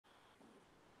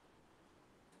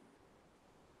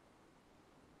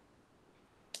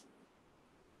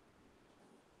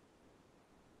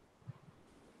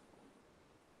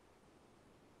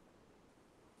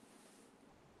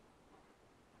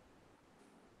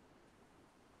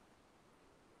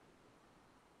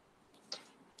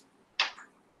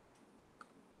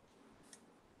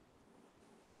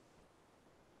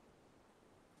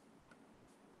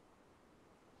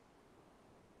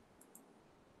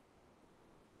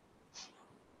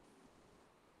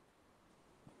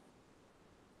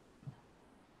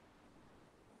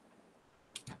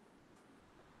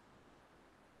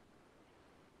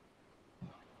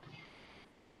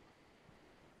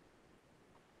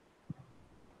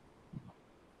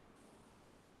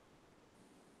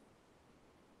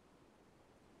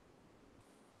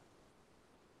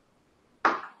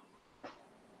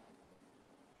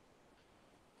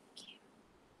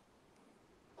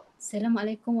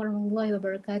Assalamualaikum warahmatullahi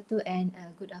wabarakatuh and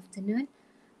good afternoon.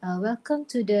 Welcome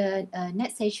to the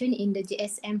next session in the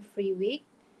GSM Free Week.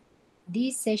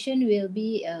 This session will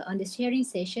be on the sharing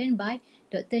session by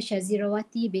Dr.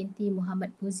 Shazirawati binti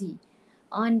Muhammad Puzi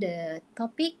on the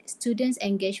topic Students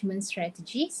Engagement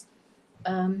Strategies.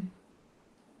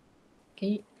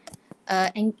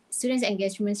 Students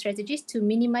engagement strategies to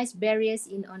minimize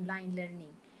barriers in online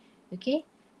learning. Okay.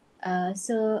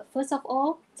 So first of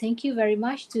all, thank you very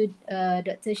much to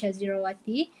Dr.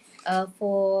 Shazirawati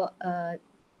for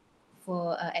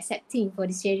accepting for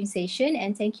this sharing session,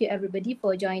 and thank you everybody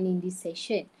for joining this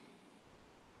session.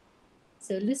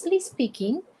 So loosely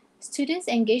speaking, students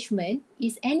engagement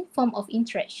is any form of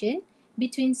interaction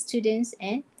between students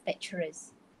and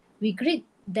lecturers. We greet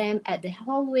them at the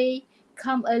hallway,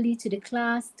 come early to the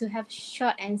class to have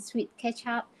short and sweet catch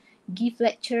up, give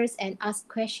lectures and ask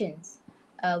questions.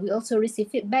 We also receive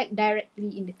feedback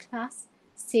directly in the class,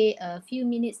 say a few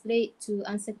minutes late to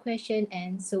answer question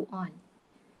and so on.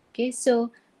 Okay,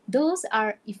 so those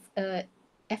are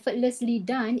effortlessly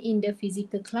done in the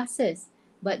physical classes,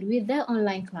 but with the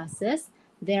online classes,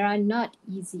 they are not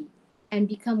easy and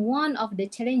become one of the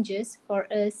challenges for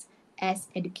us as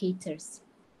educators.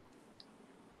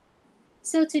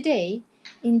 So today,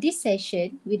 in this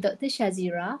session with Dr.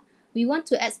 Shazira, we want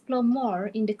to explore more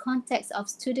in the context of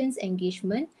students'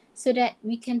 engagement so that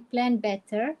we can plan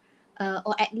better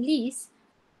or at least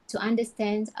to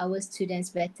understand our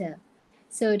students better.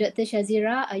 So Dr.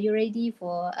 Shazira, are you ready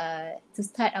for to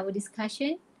start our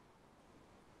discussion?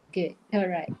 Good, all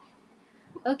right.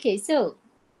 Okay, to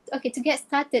get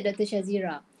started, Dr.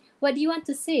 Shazira, what do you want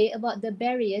to say about the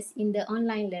barriers in the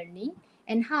online learning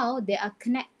and how they are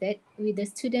connected with the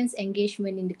students'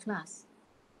 engagement in the class?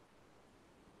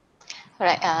 All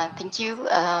right, thank you,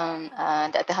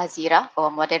 Dr. Hazira,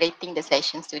 for moderating the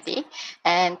sessions today.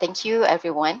 And thank you,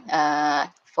 everyone,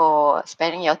 for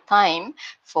spending your time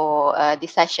for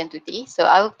this session today. So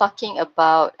I will be talking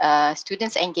about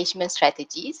students' engagement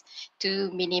strategies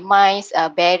to minimize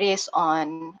barriers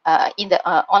in the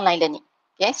online learning.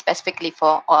 Okay, specifically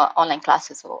for online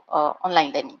classes or online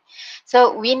learning.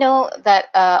 So we know that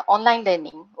online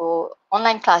learning or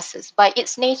online classes by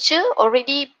its nature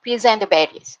already present the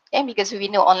barriers, okay? Because we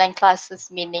know online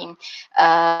classes meaning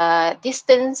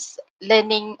distance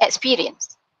learning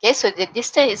experience. Okay, so the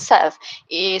distance itself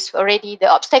is already the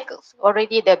obstacles,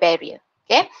 already the barrier.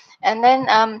 Okay, and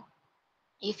then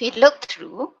if we look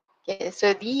through, okay,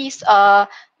 so these are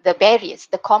the barriers,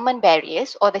 the common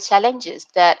barriers or the challenges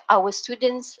that our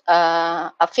students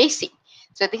are facing.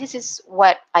 So this is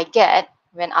what I get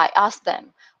when I ask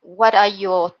them, what are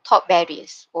your top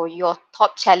barriers or your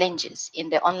top challenges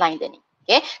in the online learning?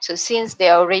 Okay, so since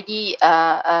they already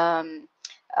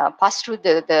passed through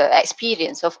the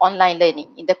experience of online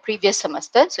learning in the previous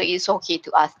semester, so it's okay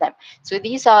to ask them. So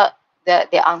these are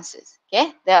the answers.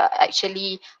 Okay, there are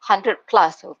actually 100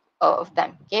 plus of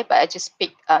them. Okay, but I just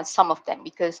pick some of them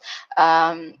because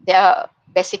they are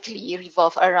basically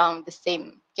revolve around the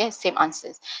same, okay, same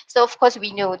answers. So of course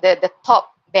we know that the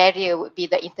top barrier would be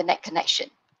the internet connection.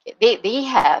 Okay, they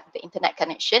have the internet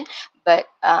connection, but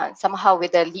somehow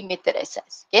with a limited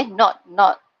access. Okay, not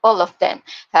all of them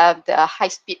have the high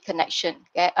speed connection,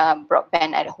 okay,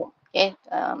 broadband at home. Okay,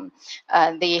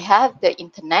 they have the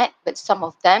internet, but some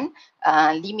of them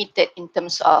limited in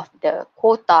terms of the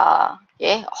quota,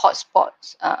 okay,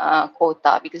 hotspots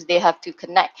quota, because they have to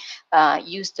connect,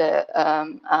 use the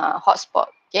hotspot,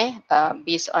 okay,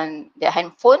 based on their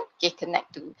handphone, okay,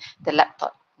 connect to the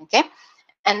laptop, okay,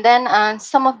 and then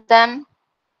some of them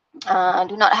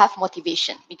do not have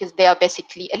motivation because they are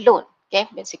basically alone, okay,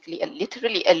 basically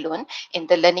literally alone in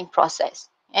the learning process,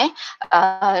 okay,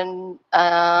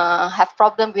 have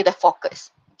problem with the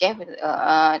focus, okay,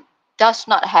 does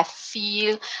not have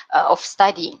feel of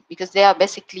studying because they are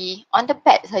basically on the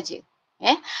bed saja,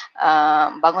 okay,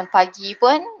 bangun pagi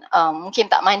pun mungkin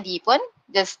tak mandi pun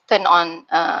just turn on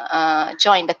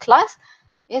join the class.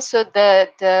 Yeah, so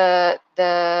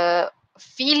the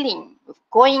feeling of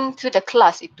going to the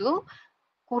class itu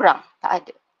kurang, tak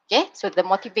ada. Okay, so the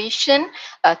motivation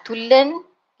to learn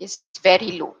is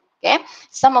very low. Okay,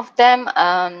 some of them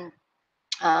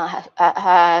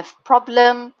have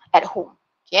problem at home.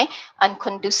 Okay,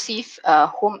 unconducive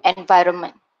home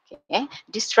environment. Okay,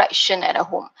 distraction at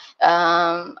home.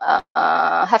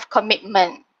 Have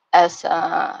commitment as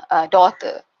a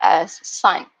daughter, as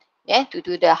son. Yeah, to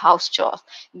do the house chores,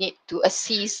 need to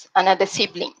assist another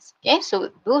siblings. Okay, so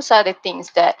those are the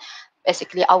things that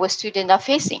basically our students are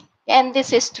facing, and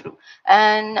this is true.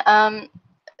 And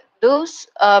those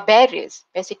barriers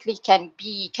basically can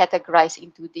be categorized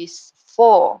into these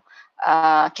four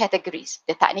categories: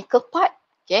 the technical part,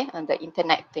 okay, on the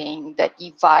internet thing, the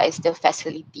device, the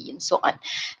facility, and so on.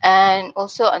 And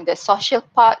also on the social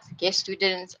part, okay,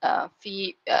 students have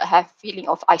feeling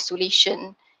of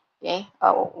isolation, okay,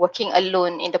 working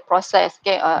alone in the process,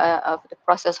 okay, of the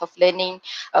process of learning,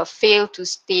 fail to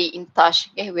stay in touch,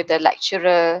 okay, with the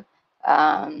lecturer,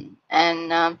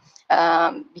 and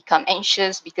become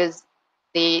anxious because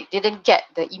they didn't get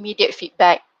the immediate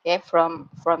feedback, okay, from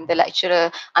the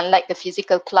lecturer. Unlike the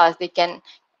physical class, they can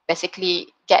basically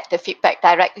get the feedback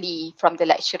directly from the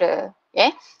lecturer,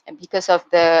 okay. And because of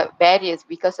the barriers,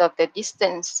 because of the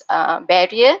distance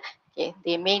barrier, okay,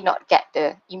 they may not get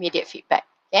the immediate feedback,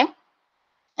 okay.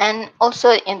 And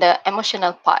also in the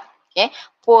emotional part, okay,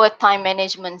 poor time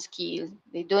management skill.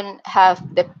 They don't have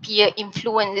the peer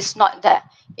influence, is not there,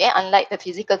 okay. Unlike the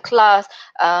physical class,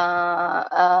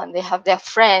 they have their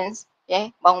friends,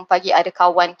 okay. Bangun pagi ada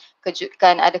kawan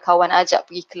kejutkan, ada kawan ajak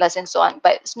pergi kelas and so on,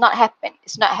 but it's not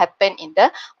happen in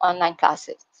the online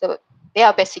classes. So they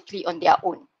are basically on their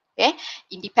own, okay.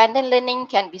 Independent learning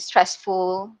can be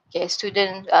stressful, okay.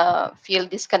 Students feel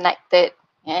disconnected,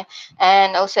 yeah.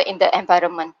 And also in the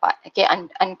environment part, okay, an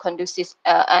unconducive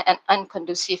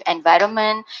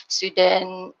environment.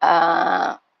 Student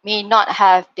may not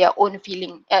have their own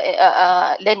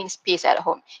learning space at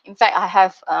home. In fact, I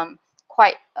have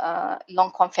quite a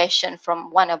long confession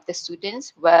from one of the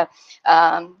students where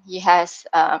he has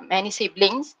many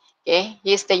siblings, okay.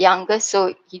 He's the youngest,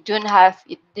 so he didn't have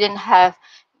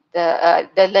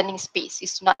the learning space.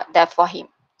 It's not there for him.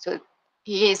 So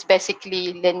he is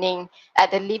basically learning at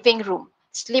the living room,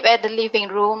 sleep at the living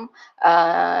room,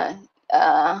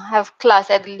 have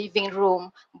class at the living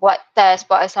room, buat test,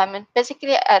 buat assignment,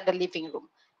 basically at the living room.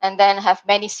 And then have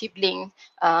many siblings,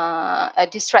 a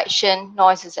distraction,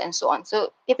 noises, and so on.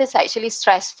 So it is actually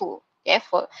stressful, okay,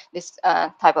 for this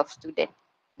type of student,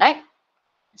 right?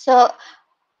 So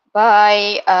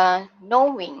by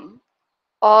knowing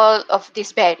all of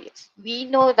these barriers, we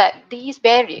know that these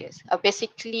barriers are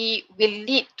basically will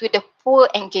lead to the poor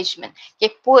engagement,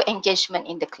 okay, poor engagement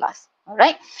in the class. All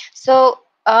right. So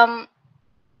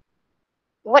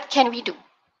what can we do?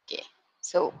 Okay.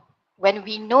 So when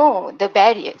we know the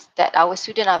barriers that our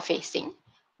students are facing,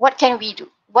 what can we do?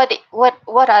 What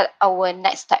are our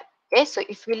next steps? Okay. So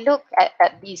if we look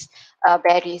at these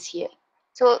barriers here,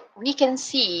 so we can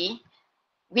see,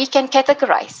 we can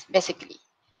categorize basically.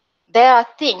 There are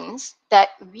things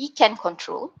that we can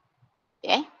control,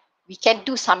 okay. We can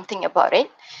do something about it.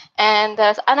 And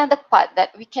there's another part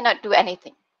that we cannot do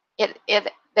anything. They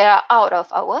are out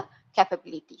of our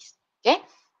capabilities, okay.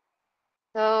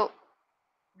 So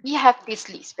we have this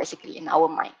list basically in our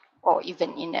mind, or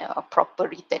even in a proper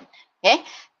written, okay.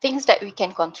 Things that we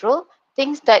can control,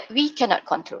 things that we cannot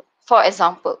control. For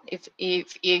example,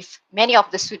 if many of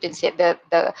the students said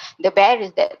the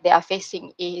barriers that they are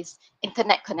facing is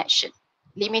internet connection,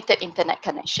 limited internet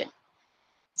connection.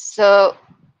 So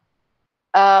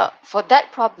for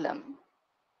that problem,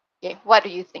 okay, what do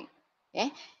you think?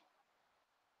 Okay,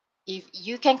 if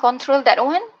you can control that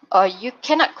one or you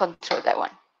cannot control that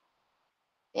one.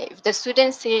 Okay, if the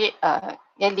students say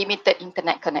limited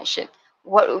internet connection,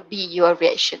 what would be your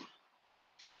reaction?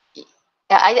 Okay.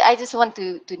 I just want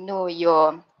to know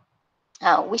your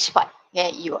which part, yeah,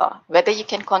 you are, whether you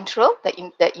can control the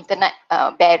internet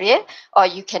barrier or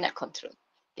you cannot control.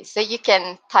 Okay, so you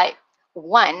can type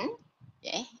 1,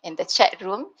 okay, in the chat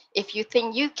room if you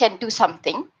think you can do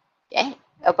something, okay,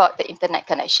 about the internet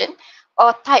connection,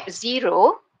 or type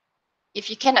 0 if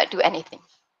you cannot do anything.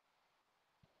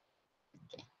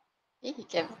 Okay, okay, you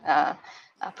can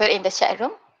put in the chat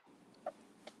room.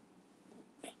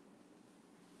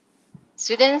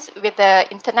 Students with the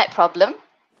internet problem,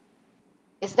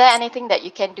 is there anything that you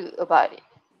can do about it?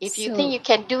 If you think you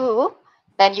can do,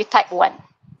 then you type 1.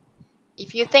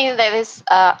 If you think that is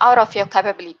out of your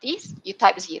capabilities, you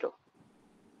type 0.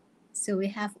 So we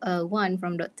have a one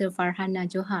from Dr. Farhana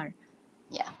Johar.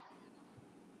 Yeah.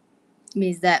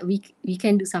 Means that we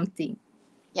can do something.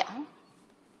 Yeah.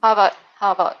 How about the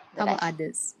How about rest?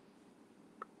 others?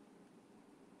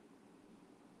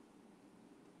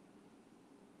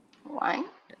 One.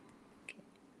 Okay.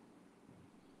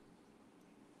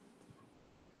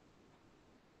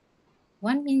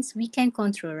 One means we can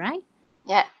control, right?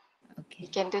 Yeah. Okay. You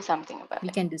can do something about We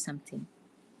it. can do something.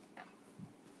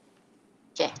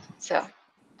 Okay. So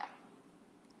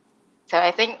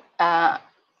I think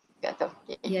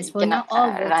Yes, you for now cannot all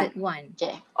run. voted one.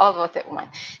 Okay. All voted 1.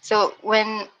 So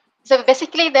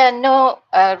basically there are no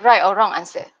right or wrong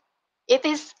answer. It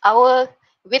is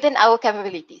within our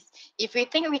capabilities. If we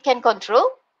think we can control,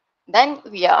 then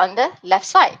we are on the left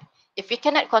side. If we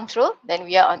cannot control, then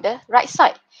we are on the right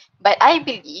side. But I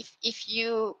believe if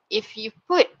you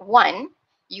put one,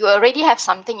 you already have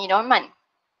something in your mind.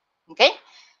 Okay,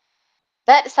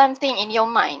 that something in your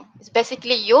mind is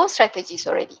basically your strategies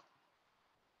already.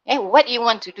 Okay, what you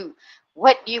want to do,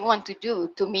 what do you want to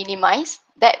do to minimize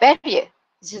that barrier?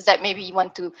 It's just that maybe you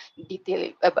want to detail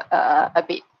it a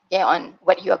bit, okay, on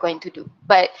what you are going to do.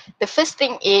 But the first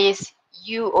thing is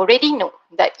you already know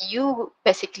that you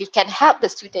basically can help the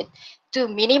student to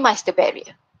minimize the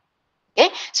barrier. Okay,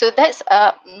 so that's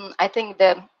I think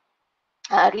the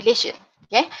relation.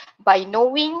 Okay, by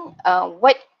knowing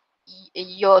what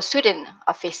your student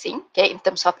are facing, okay, in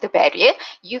terms of the barrier,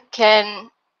 you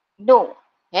can know,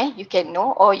 okay, you can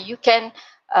know, or you can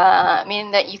I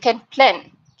mean that you can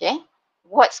plan, okay,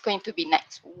 what's going to be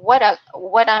next, what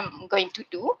I'm going to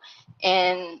do,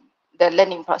 and the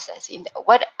learning process in the,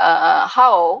 what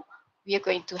how we are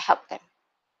going to help them.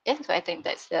 Okay, so I think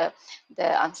that's the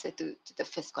answer to the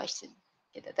first question.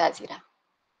 Okay, that's it.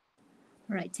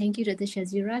 All right, thank you, Dr.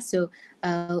 Shazira. So,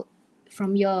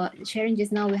 from your sharing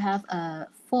just now, we have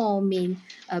four main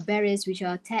barriers, which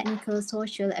are technical,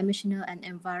 social, emotional, and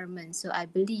environment. So, I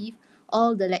believe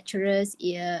all the lecturers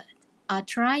are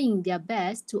trying their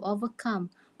best to overcome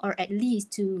or at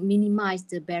least to minimize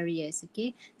the barriers.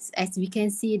 Okay, as we can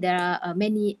see, there are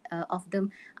many of them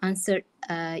answered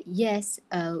yes,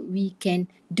 we can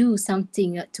do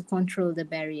something to control the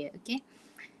barrier. Okay,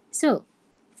 so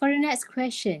for the next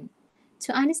question,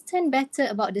 to understand better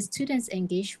about the students'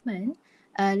 engagement,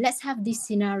 let's have this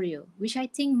scenario, which I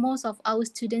think most of our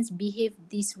students behave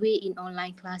this way in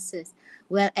online classes.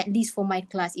 Well, at least for my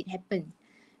class, it happened.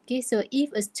 Okay, so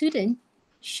if a student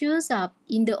shows up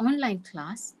in the online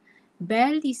class,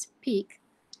 barely speak,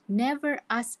 never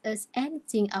asks us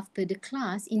anything after the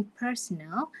class in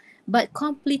personal, but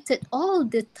completed all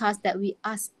the tasks that we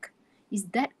ask, is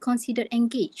that considered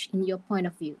engaged in your point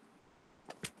of view?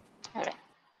 All right.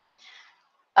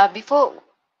 Before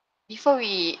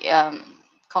we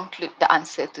conclude the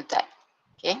answer to that,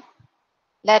 okay,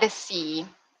 let us see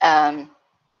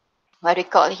what we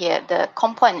call here the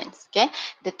components. Okay,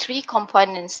 the three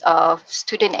components of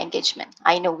student engagement.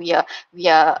 I know we are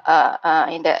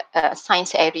in the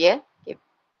science area. Okay.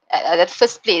 At the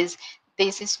first place,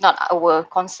 this is not our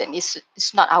concern. It's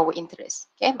not our interest.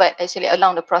 Okay, but actually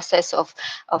along the process of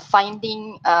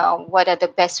finding what are the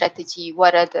best strategy,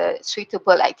 what are the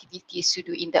suitable activities to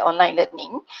do in the online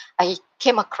learning, I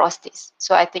came across this.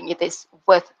 So I think it is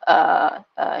worth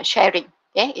sharing.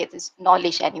 Okay, it is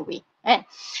knowledge anyway. Right?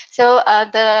 So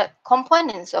the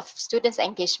components of students'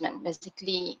 engagement,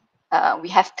 basically, we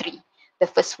have three. The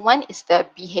first one is the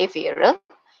behavioral.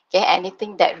 Okay,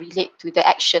 anything that relate to the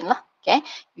action lah. Okay,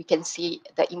 you can see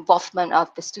the involvement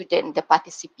of the student, the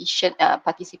participation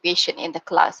in the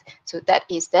class. So that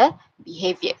is the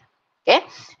behavior. Okay,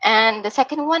 and the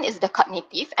second one is the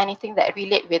cognitive, anything that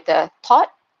relate with the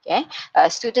thought. Okay,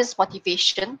 students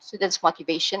motivation,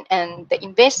 and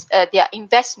their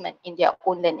investment in their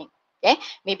own learning. Okay,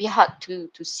 maybe hard to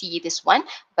see this one,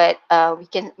 but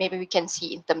we can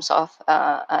see in terms of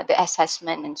the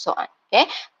assessment and so on. Okay,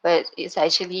 but it's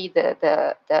actually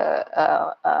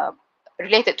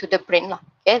related to the brain lah.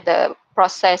 Okay, the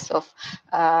process of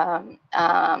um,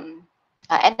 um,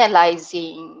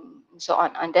 analyzing and so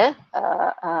on under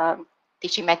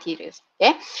teaching materials.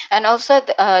 Okay, and also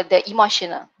the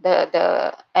emotional,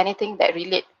 the anything that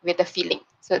relate with the feeling.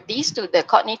 So these two, the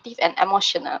cognitive and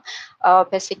emotional, are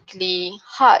basically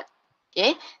hard,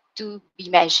 okay, to be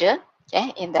measured,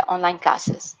 okay, in the online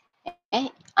classes. Okay,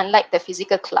 unlike the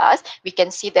physical class, we can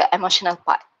see the emotional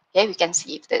part. Okay, we can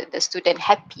see if the student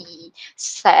happy,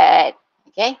 sad,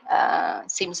 okay,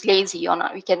 seems lazy or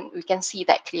not. We can see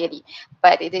that clearly,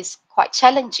 but it is quite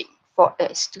challenging for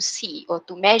us to see or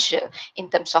to measure in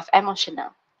terms of emotional,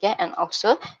 okay, and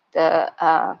also the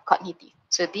cognitive.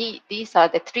 So these are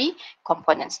the three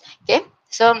components. Okay,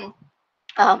 so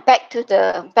back to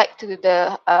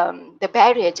the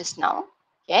barrier just now.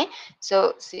 Okay,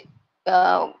 so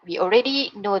we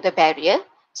already know the barrier.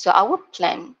 So our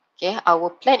plan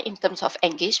in terms of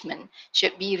engagement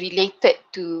should be related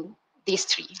to these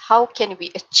three. How can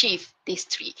we achieve these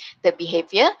three? The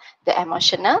behavior, the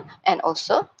emotional, and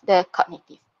also the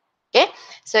cognitive. Okay,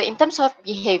 so in terms of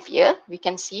behavior, we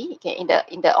can see, okay, in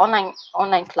the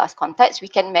online class context, we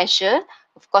can measure,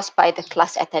 of course, by the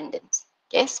class attendance.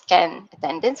 Okay, scan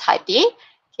attendance, hadir.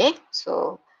 Okay,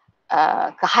 so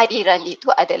kehadiran itu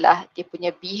adalah dia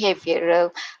punya behavioral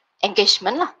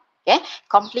engagement lah. Okay,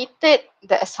 completed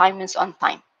the assignments on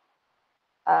time.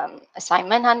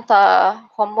 assignment hantar,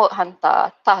 homework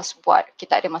hantar, task buat,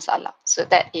 kita ada masalah. So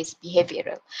that is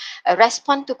behavioral.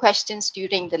 Respond to questions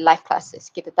during the live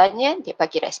classes. Kita tanya, dia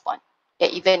bagi respon.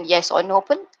 Okay, even yes or no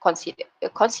pun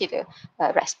consider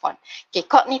respond. Okay,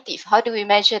 cognitive. How do we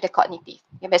measure the cognitive?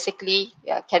 Basically,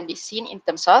 can be seen in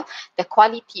terms of the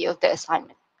quality of the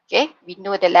assignment. Okay, we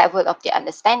know the level of the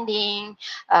understanding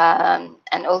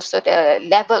and also the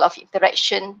level of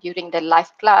interaction during the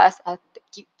live class.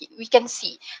 We can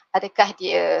see adakah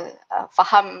dia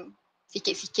faham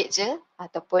sikit-sikit je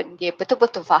ataupun dia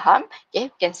betul-betul faham.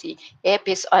 Okay, we can see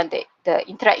based on the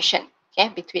interaction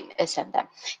between us and them.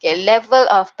 Okay, level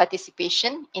of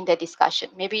participation in the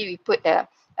discussion. Maybe we put the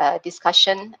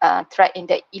discussion thread in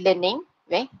the e-learning,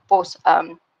 post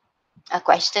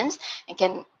questions,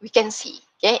 and we can see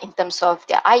in terms of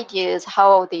their ideas,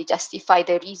 how they justify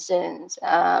the reasons,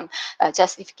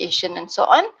 justification and so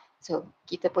on. So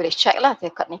kita boleh check lah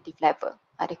the cognitive level,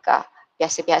 adakah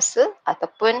biasa-biasa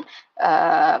ataupun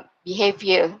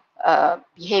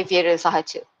behavioral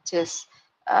sahaja, just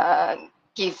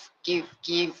give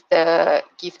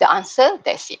the answer,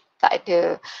 that's it, tak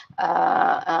ada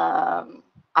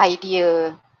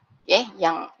idea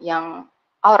yang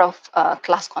out of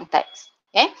class context.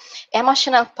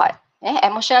 Emotional part.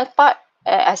 Emotional part,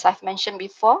 as I've mentioned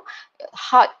before,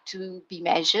 hard to be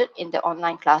measured in the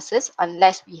online classes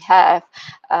unless we have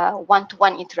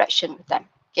one-to-one interaction with them.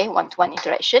 Okay, one-to-one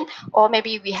interaction, or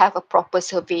maybe we have a proper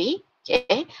survey.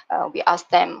 Okay, we ask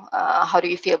them, how do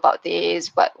you feel about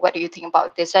this? What do you think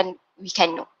about this? And we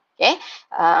can know. Okay,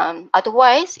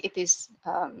 otherwise it is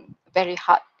very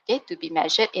hard to be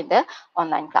measured in the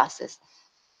online classes.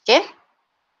 Okay.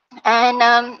 And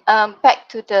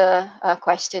back to the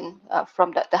question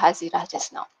from Dr. Hazira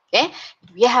just now. Okay,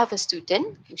 we have a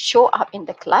student who show up in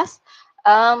the class,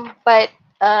 but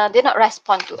they not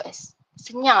respond to us.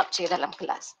 Senyap je dalam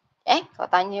kelas. Okay, kalau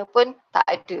tanya pun tak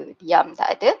ada, diam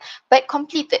tak ada. But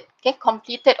completed, okay,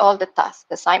 completed all the tasks.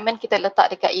 Assignment kita letak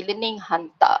dekat e-learning,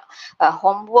 hantar.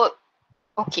 Homework,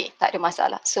 okay, tak ada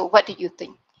masalah. So what do you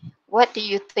think? What do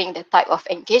you think the type of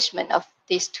engagement of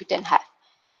this student have?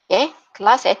 Okay,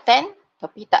 kelas attend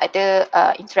tapi tak ada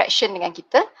interaction dengan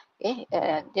kita. Okay,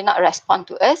 they not respond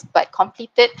to us but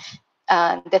completed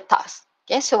the task.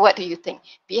 Okay, so what do you think?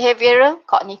 Behavioral,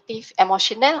 cognitive,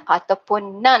 emotional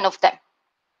ataupun none of them?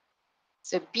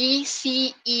 So B,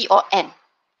 C, E or N?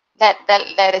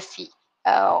 Let us see.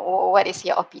 What is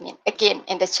your opinion? Again,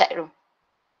 in the chat room.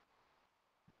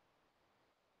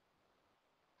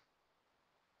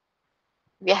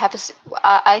 We have,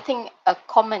 I think, a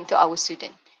comment to our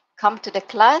student. Come to the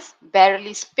class,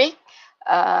 barely speak,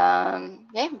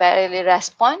 barely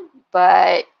respond,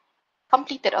 but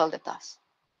completed all the tasks.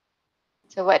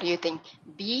 So what do you think?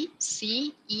 B,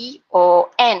 C, E,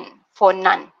 or N for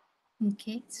none?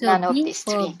 Okay, so None of B these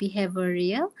for three.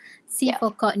 behavioral, C for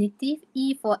cognitive,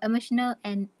 E for emotional,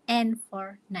 and N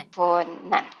for none. For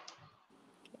none.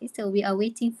 Okay, so we are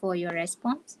waiting for your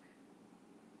response.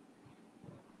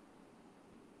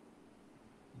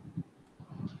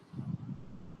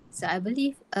 So I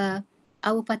believe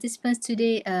our participants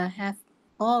today have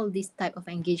all these type of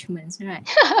engagements, right?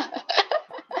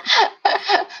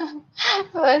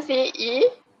 Was it E?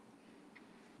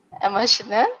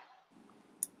 Emotional?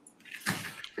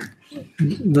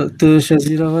 Dr.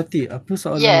 Shazirawati, apa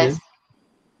soalan dia? Yes.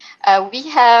 We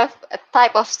have a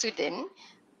type of student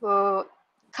who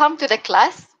come to the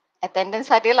class, attendance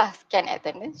adalah scan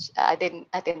attendance,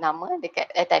 ada nama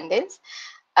dekat attendance,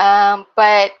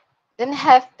 but didn't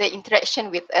have the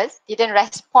interaction with us, didn't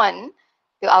respond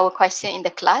to our question in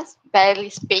the class,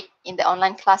 barely speak in the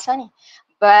online class ni,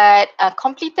 but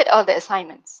completed all the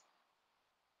assignments.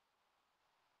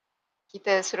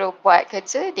 Kita suruh buat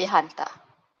kerja, dia hantar.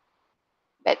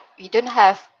 But we don't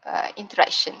have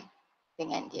interaction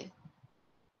dengan dia.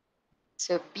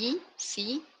 So B,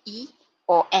 C, E,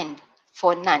 or N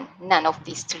for none. None of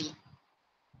these three.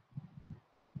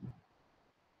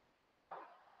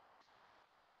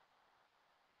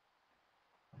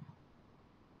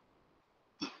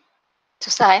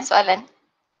 Susah soalan?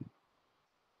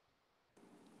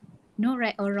 No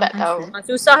right or wrong Tak tahu.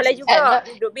 answer. Susah lah juga. no.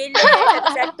 Duduk belek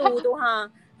satu-satu tu ha.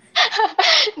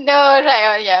 No right,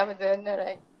 oh yeah, betul, no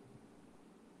right.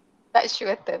 Tak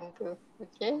sure term tu,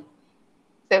 okay.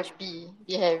 So B,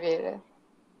 behavioral.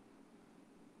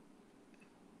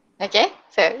 Okay,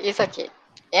 so it's okay.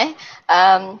 Yeah.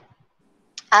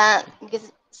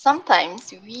 Because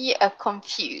sometimes we are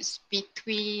confused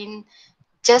between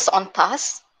just on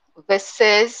task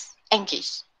versus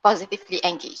engaged, positively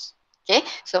engaged. Okay,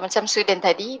 so macam student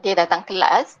tadi, dia datang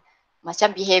kelas,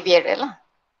 macam behavioral lah.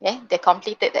 Okay, they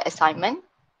completed the assignment,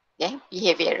 okay,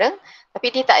 behavioral,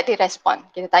 tapi dia tak ada respon.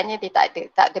 Kita tanya dia tak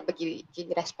ada bagi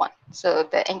respon. So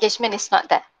the engagement is not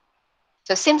there.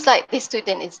 So seems like this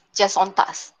student is just on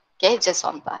task, okay, just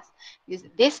on task.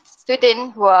 This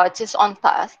student who are just on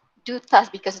task do task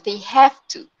because they have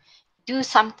to do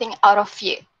something out of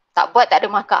fear. Tak buat tak ada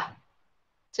markah.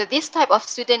 So this type of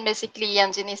student basically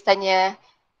yang jenis tanya,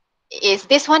 is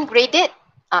this one graded?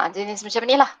 Jenis macam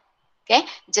ni lah. Okay,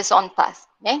 just on task.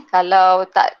 Okay, kalau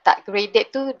tak graded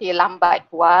tu dia lambat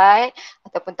buat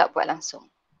ataupun tak buat langsung.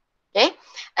 Okay,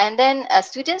 and then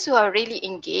students who are really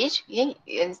engaged, okay,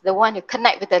 is the one who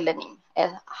connect with the learning,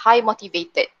 high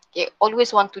motivated. Okay,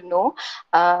 always want to know.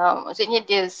 Maksudnya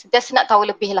dia sentiasa nak tahu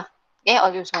lebih lah. Okay,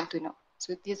 always want to know.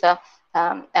 So these are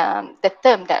the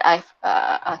term that I've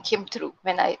came through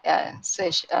when I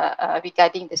search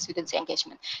regarding the students'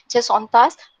 engagement. Just on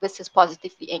task versus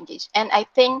positively engaged. And I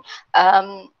think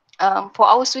for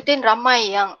our student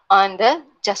ramai yang on the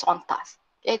just on task.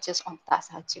 Okay, just on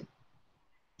task saja.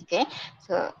 Okay,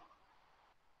 so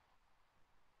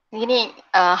ini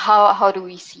how do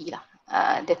we see lah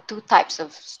the two types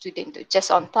of student, just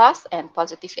on task and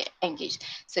positively engaged.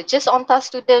 So just on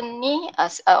task student ni,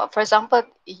 for example,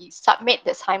 he submit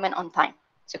the assignment on time.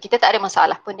 So kita tak ada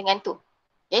masalah pun dengan tu.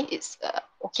 Okay, it's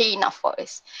okay enough for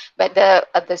us. But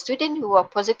the student who are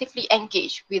positively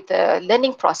engaged with the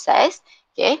learning process,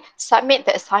 okay, submit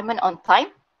the assignment on time,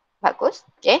 bagus,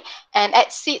 okay, and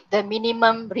exceed the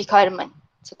minimum requirement.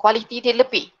 So quality dia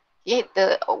lebih. Okay,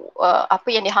 apa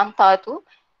yang dihantar tu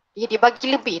dia bagi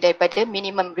lebih daripada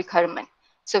minimum requirement.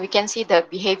 So we can see the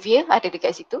behavior ada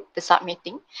dekat situ, the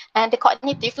submitting, and the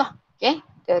cognitive lah, okay,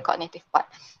 the cognitive part.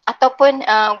 Ataupun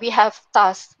we have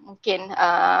task mungkin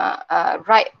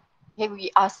write, okay,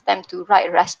 we ask them to write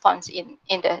response in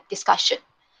the discussion.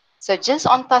 So just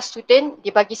on task student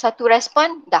dia bagi satu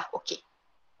respon, dah okay,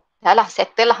 dah lah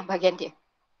settle lah bahagian dia.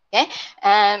 Okay,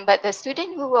 but the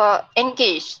student who are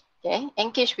engaged, okay,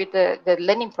 engaged with the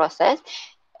learning process,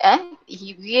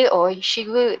 he will or she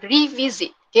will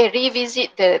revisit, okay,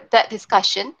 revisit that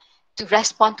discussion to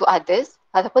respond to others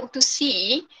ataupun to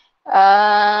see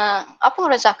apa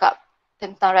orang cakap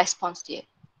tentang respons dia.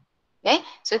 Okay,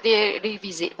 so they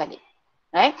revisit balik,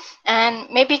 right?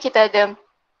 And maybe kita ada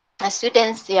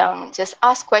students yang just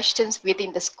ask questions within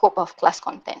the scope of class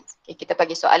contents. Okay, kita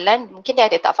bagi soalan, mungkin dia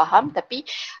ada tak faham tapi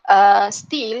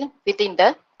still within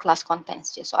the class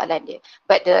contents je soalan dia.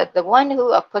 But the one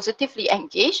who are positively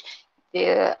engaged,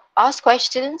 they ask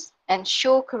questions and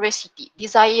show curiosity,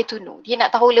 desire to know. Dia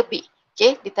nak tahu lebih.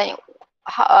 Okay, dia tanya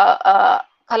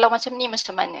kalau macam ni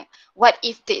macam mana? What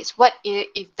if this? What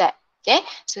if that? Okay,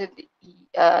 so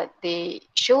they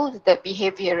show the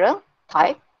behavioral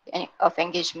type of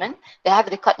engagement, they have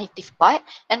the cognitive part,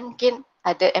 and mungkin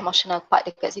ada emotional part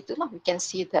dekat situ lah. We can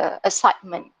see the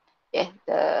excitement, yeah,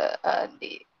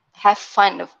 they have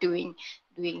fun of doing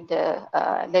the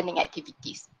learning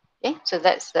activities. Okay, so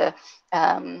that's the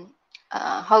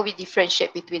how we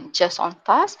differentiate between just on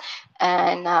task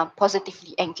and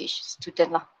positively engaged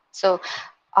student lah. So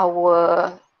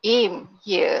our aim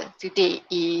here today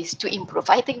is to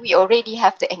improve. I think we already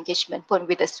have the engagement pun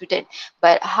with the student,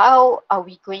 but how are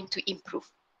we going to improve?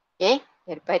 Okay,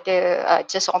 daripada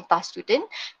just on task student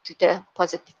to the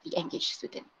positively engaged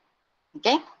student.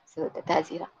 Okay, so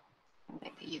that's Hazira.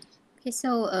 Back to you. Okay,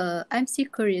 so I'm still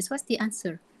curious. What's the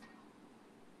answer?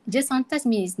 Just on task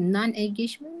means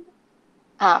non-engagement?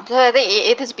 So I think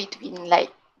it is between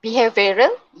like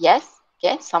behavioral, yes,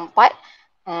 okay, some part,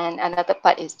 and another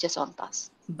part is just on task.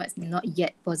 But not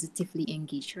yet positively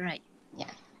engaged, right?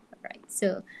 Yeah. Right.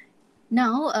 So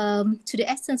now to the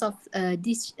essence of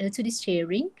this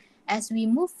sharing, as we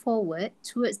move forward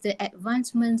towards the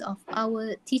advancement of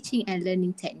our teaching and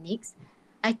learning techniques,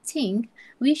 I think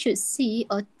we should see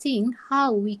or think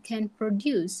how we can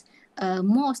produce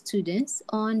more students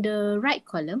on the right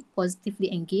column, positively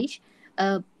engaged,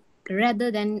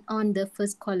 rather than on the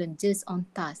first column, just on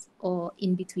task or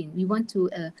in between. We want to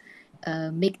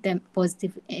make them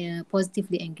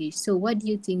positively engaged. So what do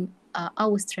you think are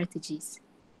our strategies?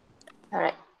 All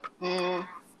right.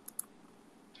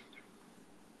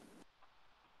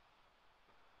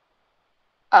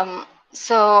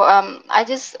 I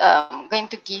just going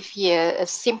to give here a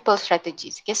simple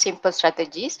strategies, okay, simple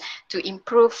strategies to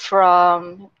improve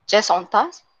from just on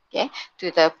task, okay,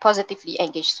 to the positively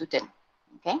engaged student,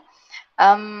 okay.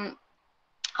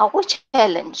 Our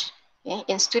challenge, okay,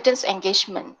 in students'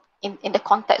 engagement in the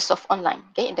context of online,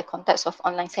 okay, in the context of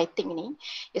online setting ni,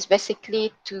 is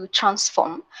basically to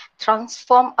transform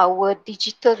our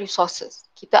digital resources.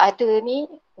 Kita ada ni,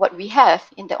 what we have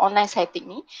in the online setting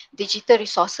ni, digital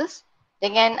resources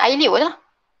dengan air liur lah,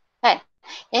 kan?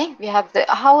 We have the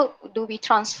how do we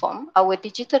transform our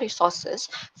digital resources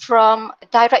from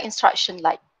direct instruction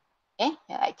like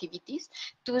activities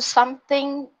to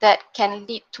something that can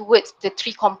lead towards the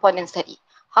three components study.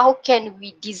 How can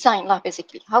we design lah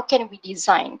basically? How can we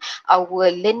design our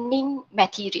learning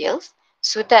materials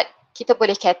so that kita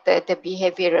boleh cater the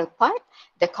behavioral part,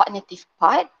 the cognitive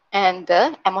part, and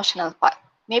the emotional part.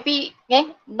 Maybe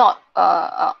not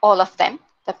all of them,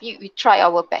 tapi we try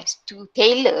our best to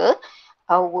tailor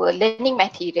our learning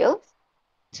materials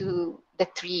to the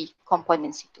three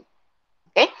components itu.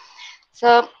 Okay.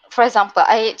 So, for example,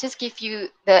 I just give you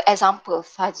the example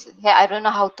saja. I don't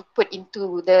know how to put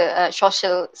into the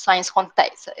social science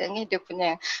context. Dia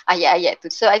punya ayat-ayat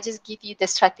tu. So, I just give you the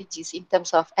strategies in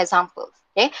terms of examples.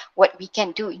 Okay, what we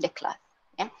can do in the class.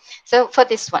 Okay? So, for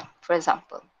this one, for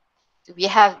example, we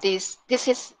have this. This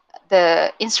is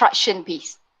the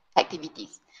instruction-based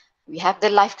activities. We have the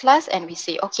live class, and we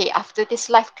say, okay, after this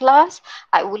live class,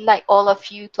 I would like all of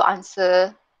you to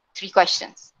answer 3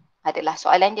 questions. Adalah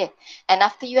soalan dia. And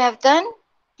after you have done,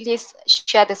 please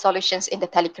share the solutions in the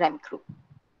Telegram group.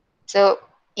 So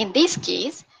in this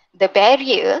case, the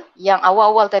barrier yang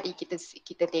awal-awal tadi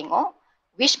kita tengok,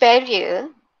 which barrier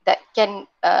that can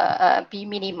be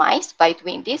minimized by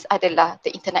doing this adalah the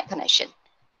internet connection.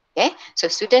 Okay, so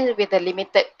students with the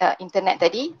limited internet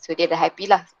tadi, so dia dah happy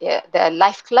lah. The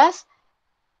live class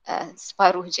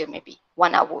separuh je maybe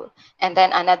 1 hour, and then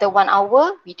another 1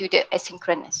 hour we do the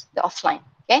asynchronous, the offline,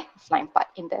 okay, offline part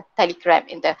in the Telegram,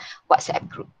 in the WhatsApp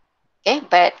group. Okay,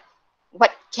 but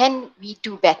what can we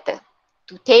do better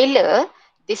to tailor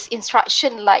this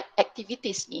instruction like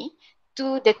activities ni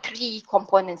to the 3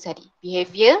 components tadi,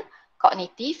 behavior,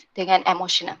 cognitive dengan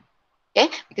emotional.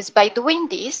 Okay, because by doing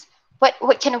this,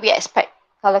 what can we expect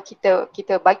kalau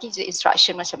kita bagi je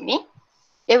instruction macam ni,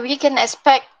 we can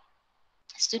expect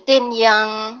student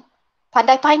yang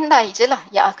pandai-pandai je lah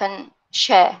yang akan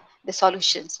share the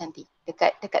solutions nanti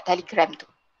dekat Telegram tu.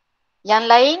 Yang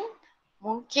lain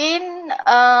mungkin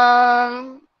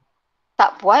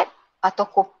tak buat atau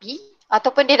copy,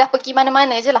 ataupun dia dah pergi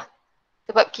mana-mana je lah.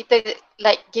 Sebab kita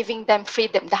like giving them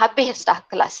freedom, dah habis dah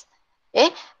kelas.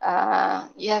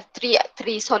 You have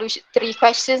three solution, 3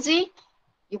 questions ni,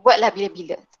 you buatlah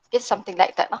bila-bila. It's something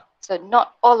like that lah. So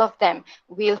not all of them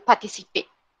will participate.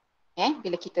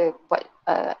 Bila kita buat,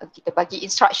 kita bagi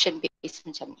instruction based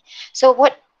macam ni. So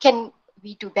what can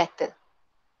we do better?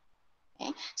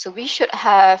 So we should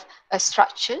have a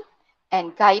structure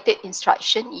and guided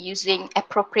instruction using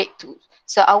appropriate tools.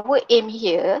 So our aim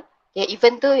here,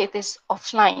 even though it is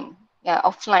offline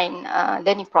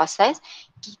learning process,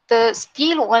 kita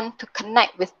still want to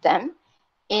connect with them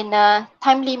in a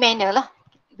timely manner lah.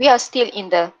 We are still in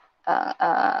the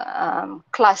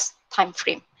class time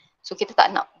frame. So kita tak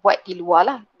nak buat di luar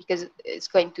lah, because it's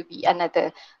going to be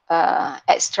another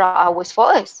extra hours for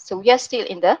us. So we are still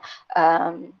in the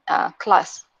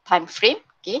class time frame.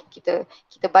 Okay, kita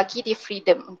bagi dia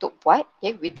freedom untuk buat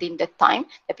within the time,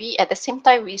 tapi at the same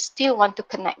time we still want to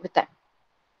connect with them.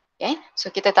 Okay,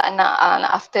 so kita tak nak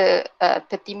after 30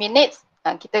 minutes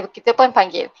kita pun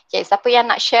panggil, okay, siapa yang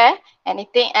nak share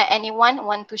anything, anyone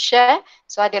want to share,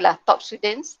 so adalah top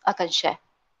students akan share.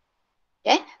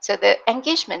 Okay, so the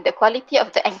engagement, the quality of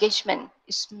the engagement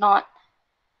is not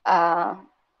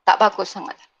tak bagus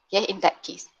sangat, okay, in that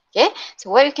case. Okay, so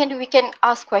what we can do, we can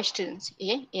ask questions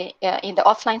in the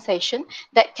offline session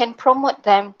that can promote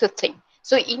them to think.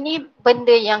 So ini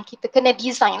benda yang kita kena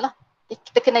design lah,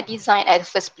 kita kena design at the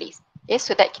first place, okay,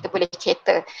 so that kita boleh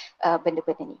cater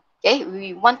benda-benda ni. Okay,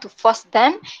 we want to force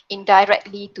them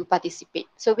indirectly to participate.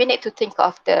 So we need to think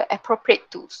of the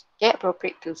appropriate tools, okay,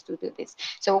 appropriate tools to do this.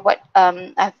 So what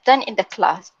I've done in the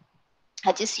class,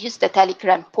 I just use the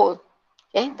Telegram poll.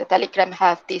 Okay, the Telegram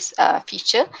have this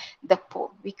feature, the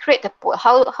poll. We create the poll.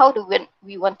 How do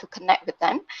we want to connect with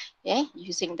them? Okay,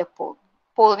 using the poll.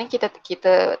 Poll ni kita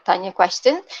tanya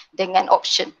question dengan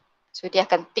option. So dia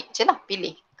akan tick je lah,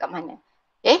 pilih kat mana.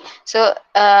 Okay, so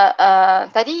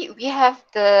tadi we have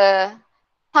the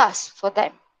task for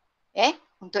them,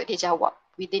 untuk dia jawab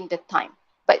within the time.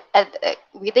 But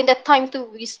within the time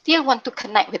tu, we still want to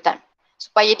connect with them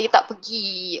supaya dia tak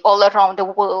pergi all around the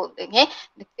world,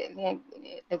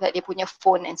 dekat dia punya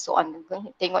phone and so on,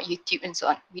 tengok YouTube and so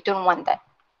on. We don't want that.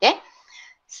 Okay,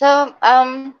 so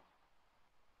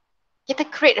kita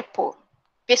create a poll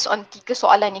based on 3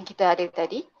 soalan yang kita ada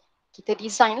tadi. Kita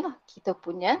design lah kita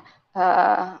punya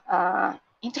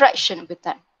interaction with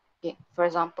them. Okay, for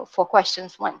example, for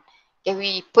questions 1, okay,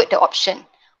 we put the option,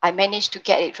 I managed to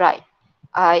get it right.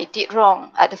 I did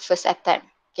wrong at the first attempt,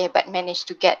 okay, but managed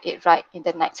to get it right in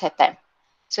the next attempt.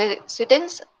 So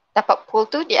students dapat poll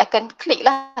tu, dia akan klik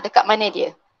lah dekat mana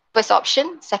dia. First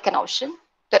option, second option,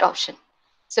 third option.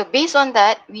 So based on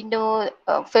that, we know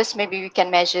first maybe we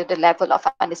can measure the level of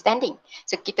understanding.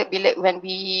 So kita when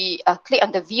we click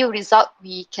on the view result,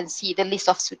 we can see the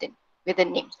list of student with the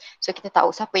names. So kita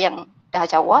tahu siapa yang dah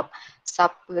jawab,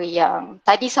 siapa yang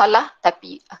tadi salah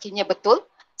tapi akhirnya betul.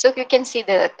 So you can see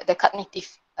the cognitive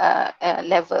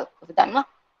level of them lah.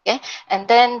 Okay, and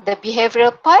then the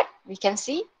behavioral part, we can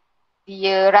see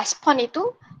the respond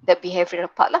itu the behavioral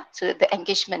part lah. So the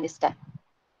engagement is there.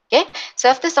 Okay, so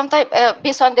after some time,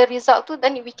 based on the result tu,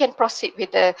 then we can proceed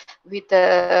with the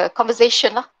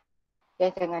conversation lah,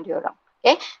 okay, dengan diorang.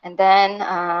 Okay, and then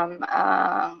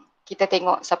kita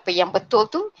tengok siapa yang betul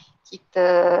tu, kita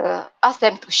ask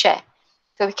them to share.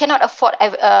 So we cannot afford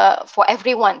for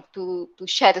everyone to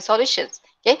share the solutions.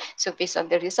 Okay, so based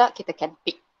on the result, kita can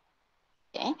pick.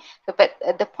 Okay, so but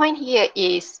the point here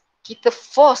is kita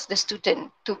force the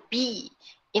student to be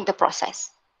in the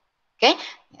process. Okay,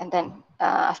 and then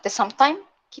after some time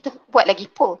kita buat lagi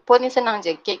poll. Poll ni senang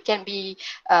je. It can be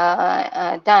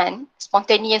done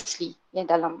spontaneously yang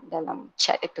dalam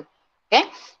chat itu. Okay,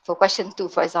 for question 2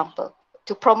 for example,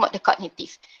 to promote the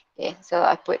cognitive. Okay, so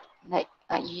I put like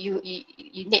you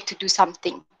need to do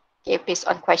something. Okay, based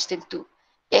on question 2.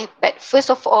 Okay, but first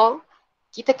of all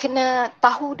kita kena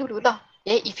tahu dululah.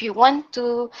 Okay, if you want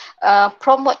to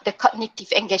promote the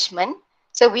cognitive engagement,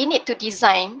 so we need to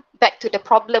design back to the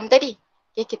problem tadi.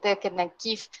 Okay, kita kena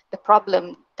give the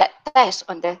problem that test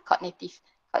on the cognitive,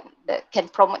 that can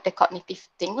promote the cognitive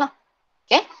thing lah.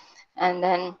 Okay, and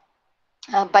then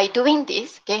by doing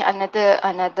this, okay, another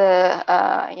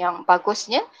yang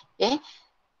bagusnya, okay,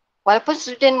 walaupun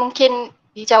student mungkin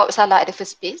dijawab salah at the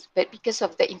first place, but because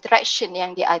of the interaction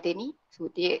yang dia ada ni,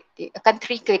 so dia akan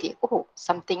trigger dia, oh,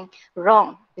 something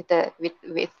wrong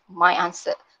with my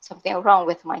answer, something wrong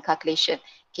with my calculation.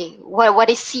 Okay,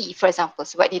 what is C for example?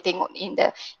 Sebab dia tengok in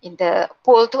the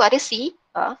poll tu ada C,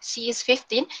 C is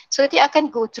 15, so dia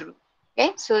akan go through.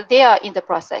 Okay, so they are in the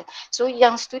process. So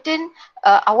yang student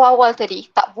awal-awal tadi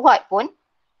tak buat pun,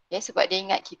 okay, sebab dia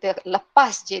ingat kita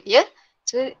lepas je dia,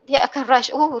 so dia akan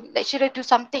rush, oh, lecturer do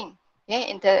something,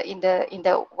 okay, in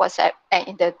the WhatsApp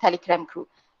in the Telegram group.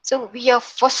 So we are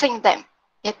forcing them,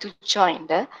 okay, to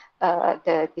join the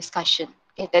discussion,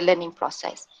 okay, the learning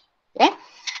process. Okay,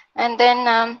 and then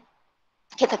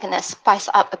kita kena spice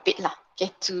up a bit lah,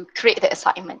 okay, to create the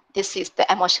assignment. This is the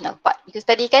emotional part, because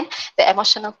tadi kan the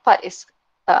emotional part is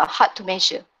hard to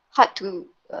measure, hard to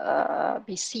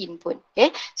be seen pun. Okay,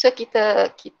 so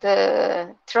kita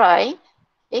try,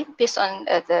 okay, based on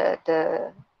the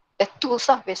tools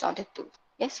lah, based on the tool.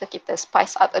 Okay, so kita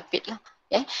spice up a bit lah.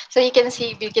 Okay, so you can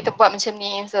see bila kita buat macam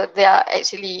ni, so they are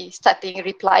actually starting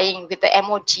replying with the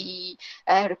emoji,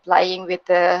 replying with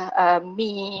the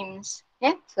memes.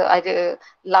 Yeah, so ada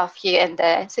laugh here and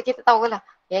there. So kita tahulah,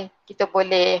 yeah, kita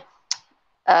boleh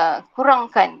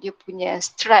kurangkan dia punya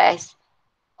stress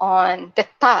on the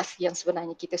task yang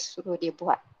sebenarnya kita suruh dia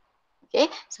buat. Okay,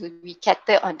 so we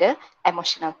cater on the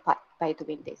emotional part by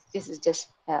doing this. This is just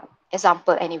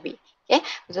example anyway. Okay,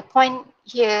 the point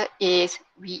here is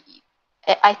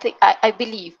I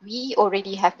believe we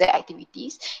already have the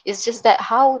activities. It's just that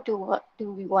how do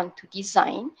we want to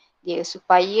design dia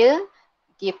supaya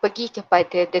dia pergi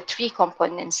kepada the 3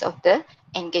 components of the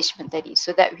engagement tadi,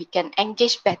 so that we can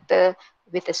engage better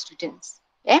with the students.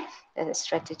 Okay, that's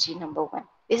strategy number 1.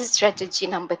 This is strategy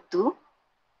number 2.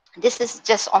 This is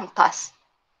just on task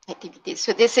activities.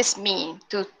 So this is me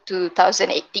to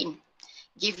 2018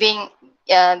 giving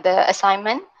the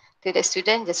assignment to the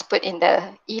student, just put in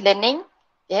the e-learning,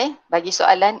 okay, bagi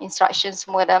soalan, instructions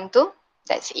semua dalam tu,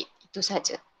 that's it, itu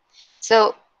saja.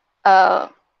 So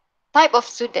type of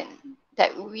student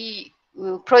that we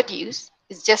will produce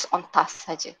is just on task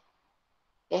saja.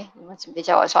 Okay, macam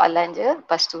dia jawab soalan je,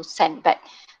 lepas tu send back,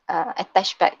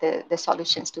 attach back the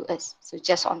solutions to us. So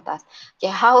just on task.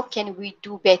 Okay, how can we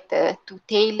do better to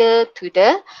tailor to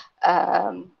the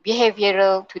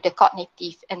behavioral, to the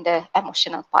cognitive and the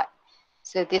emotional part?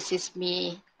 So this is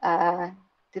me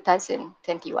 2021.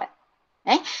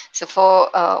 So for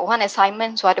one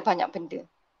assignment, so ada banyak benda.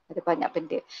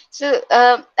 So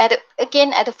at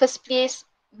the first place,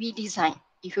 we design.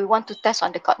 If we want to test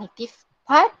on the cognitive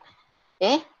part,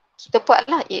 okay, kita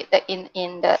buatlah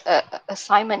in the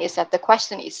assignment itself, the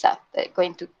question itself, that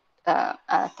going to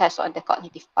test on the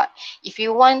cognitive part. If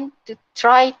you want to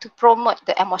try to promote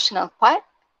the emotional part,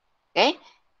 okay,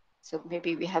 so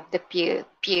maybe we have the peer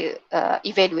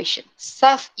evaluation,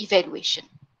 self-evaluation.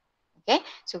 Okay,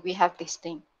 so we have this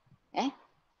thing, okay,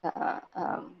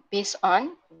 based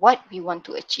on what we want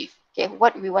to achieve, okay,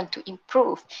 what we want to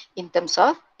improve in terms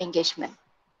of engagement.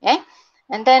 Okay,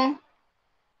 and then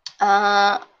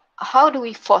how do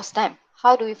we force them?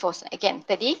 How do we force them? Again,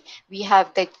 tadi we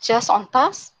have the just on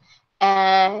task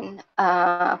and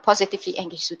positively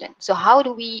engaged student. So how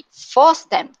do we force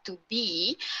them to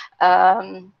be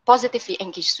positively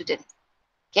engaged student?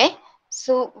 Okay,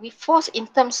 so we force in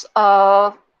terms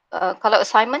of kalau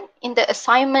assignment, in the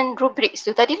assignment rubrics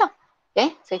tu tadi lah.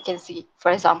 Okay, so you can see,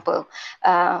 for example,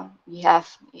 we have,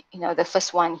 you know, the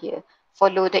first one here,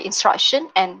 follow the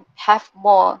instruction and have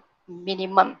more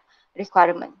minimum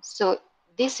requirement. So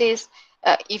this is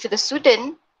if the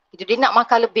student dia nak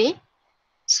makan lebih,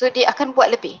 so dia akan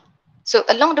buat lebih. So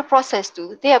along the process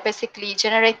tu, they are basically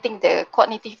generating the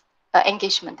cognitive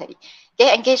engagement tadi.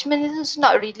 Okay, engagement is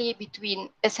not really between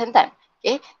us and them.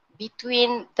 Okay,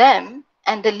 between them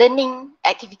and the learning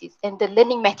activities and the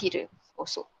learning material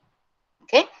also.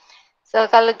 Okay, so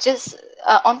kalau just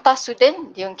on task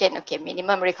student, dia mungkin okay,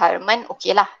 minimum requirement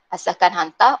okay lah, asalkan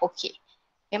hantar okay.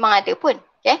 Memang ada pun,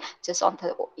 okay, just on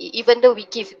task. Even though we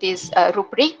give this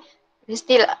rubric, we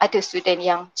still ada student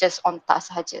yang just on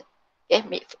task saja. Okay,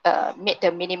 meet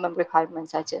the minimum requirement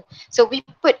saja. So we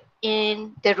put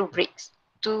in the rubrics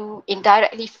to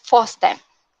indirectly force them,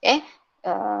 okay,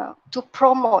 to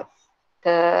promote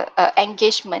the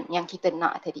engagement yang kita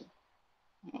nak tadi.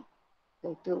 Okay.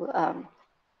 So itu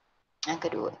yang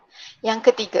kedua. Yang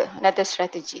ketiga, another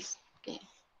strategies. Okay.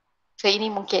 So ini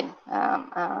mungkin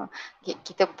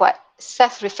kita buat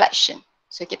self-reflection.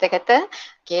 So kita kata,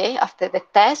 okay, after the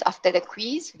test, after the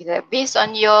quiz, kita, based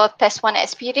on your test 1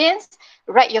 experience,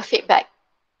 write your feedback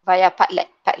via Padlet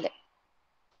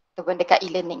ataupun dekat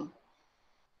e-learning.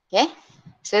 Okay,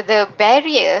 so the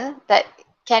barrier that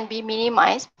can be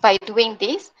minimized by doing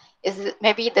this is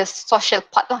maybe the social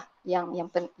part lah, yang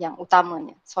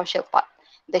utamanya, social part.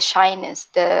 The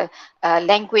shyness, the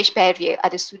language barrier.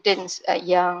 Ada students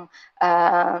yang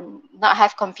not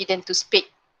have confidence to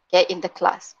speak, okay, in the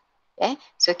class. Okay,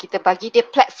 so kita bagi dia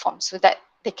platform so that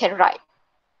they can write.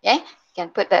 Okay,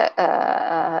 can put the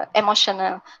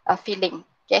emotional feeling,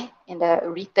 okay, in the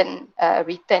written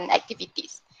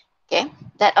activities. Okay,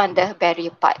 that on the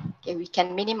barrier part. Okay, we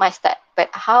can minimize that.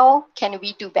 But how can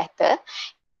we do better?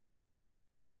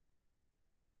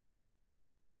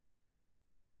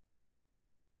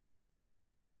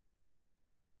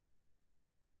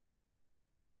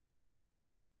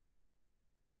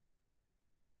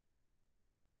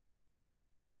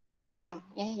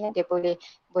 Yang dia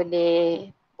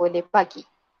boleh bagi.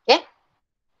 Okay.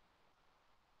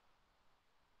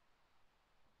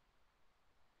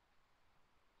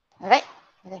 Alright.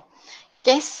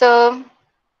 Okay, so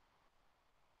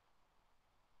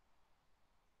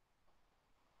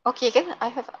okay, kan? I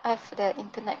have the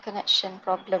internet connection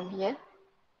problem here.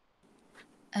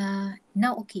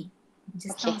 Now okay.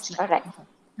 Just Okay, now it's alright.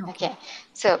 Now Okay,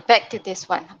 so back to this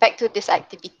one, back to this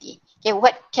activity. Okay,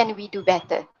 what can we do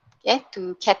better? Okay,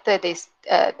 to cater this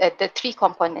the three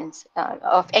components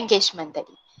of engagement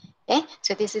tadi. Okay,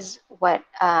 so this is what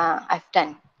I've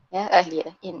done, yeah, earlier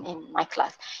in my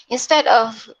class. Instead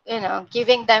of, you know,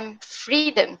 giving them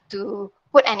freedom to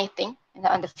put anything, you know,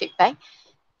 on the feedback,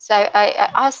 so I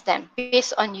asked them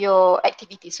based on your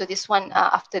activity. So this one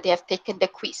after they have taken the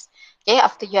quiz. Okay,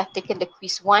 after you have taken the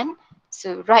quiz 1,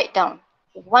 so write down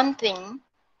one thing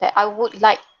that I would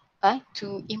like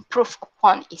to improve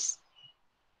upon is.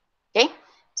 Okay,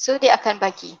 so they akan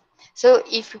bagi. So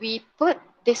if we put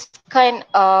this kind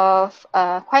of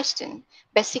question,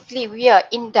 basically we are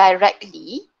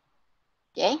indirectly,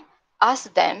 okay,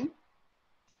 ask them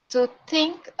to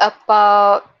think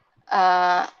about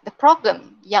the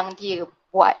problem yang dia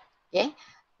buat, okay,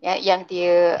 yang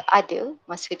dia ada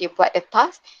masa dia buat the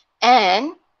task,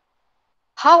 and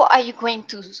how are you going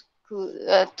to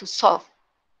solve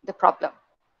the problem,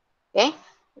 okay,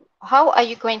 how are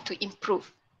you going to improve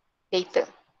later.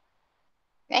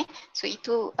 Okay, so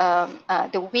itu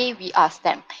the way we ask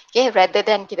them. Okay, rather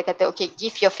than kita kata, okay,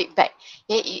 give your feedback.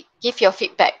 Okay, give your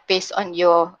feedback based on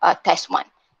your test 1.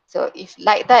 So if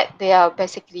like that, they are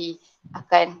basically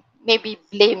akan maybe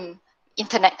blame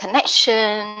internet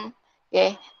connection.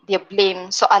 Okay, dia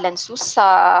blame soalan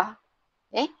susah.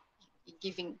 Okay,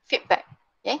 giving feedback.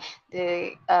 Okay,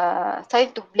 they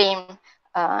trying to blame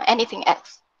anything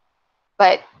else,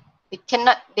 but they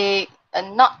cannot. They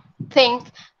not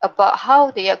think about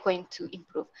how they are going to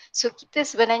improve. So kita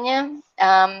sebenarnya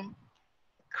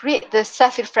create the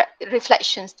self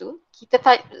reflections tu. Kita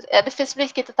at the first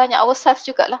place kita tanya ourselves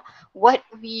jugalah what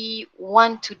we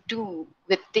want to do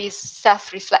with this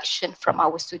self reflection from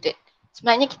our student.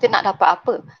 Sebenarnya kita nak dapat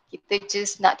apa? Kita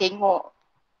just nak tengok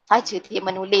saja dia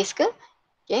menulis ke,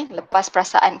 okay, lepas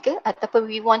perasaan ke, ataupun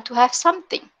we want to have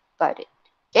something about it.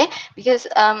 Okay,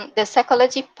 because the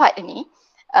psychology part ni,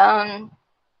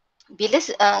 bila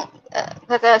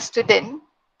kata student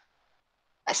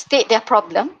state their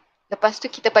problem, lepas tu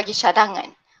kita bagi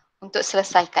cadangan untuk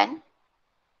selesaikan,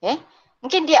 okay,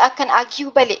 mungkin dia akan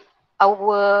argue balik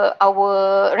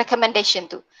our recommendation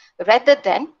tu, rather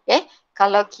than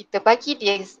kalau kita bagi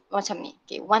dia macam ni,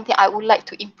 okay, one thing I would like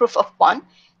to improve upon,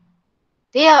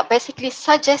 they are basically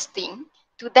suggesting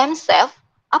to themselves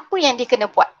apa yang dia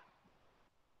kena buat.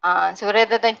 So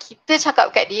rather than kita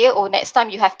cakap kat dia, oh next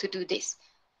time you have to do this.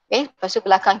 Okay, lepas tu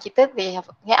belakang kita, they have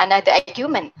another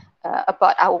argument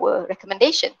about our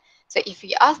recommendation. So if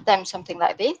we ask them something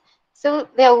like this, so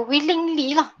they are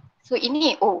willingly lah. So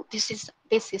ini, oh this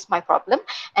is my problem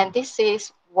and this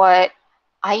is what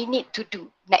I need to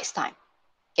do next time.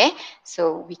 Okay,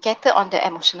 so we cater on the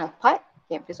emotional part.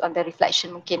 Okay, because on the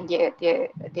reflection mungkin dia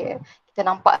kita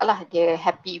nampak lah dia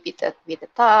happy with the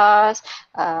task,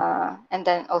 and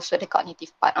then also the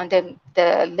cognitive part on the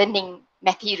learning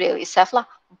material itself lah.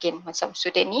 Mungkin macam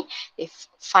student ni, they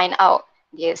find out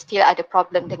dia still ada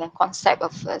problem dengan concept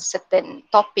of a certain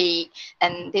topic,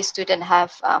 and this student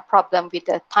have problem with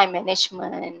the time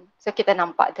management. So kita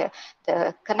nampak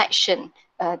the connection,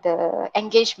 the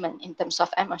engagement in terms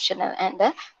of emotional and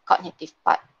the cognitive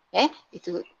part. Okay,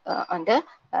 itu on the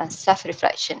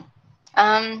self-reflection.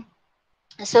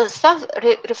 So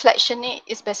self-reflection ni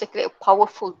is basically a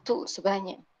powerful tool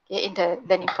sebenarnya, okay, in the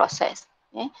learning process.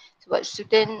 Okay, sebab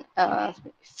student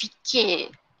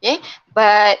fikir, okay,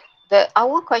 but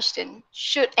our question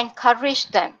should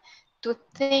encourage them to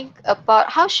think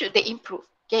about how should they improve,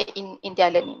 okay, in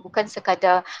their learning. Bukan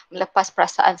sekadar melepas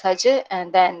perasaan saja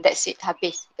and then that's it,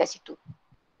 habis kat situ.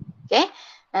 Okay,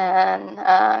 and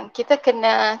kita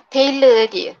kena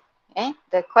tailor dia,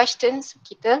 the questions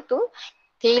kita tu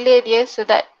tailor dia so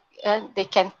that they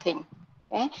can think,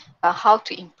 how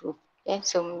to improve. Okay,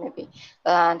 so maybe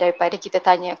daripada kita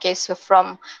tanya, okay, so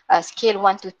from scale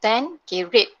 1 to 10, okay,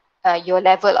 rate your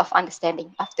level of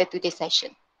understanding after today's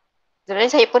session.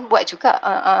 Sebenarnya saya pun buat juga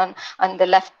on the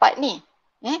left part ni,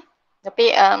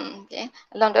 tapi okay,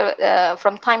 along the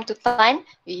from time to time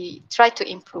we try to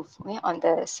improve on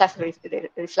the self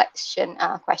reflection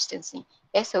questions ni.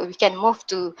 Okay, so we can move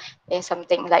to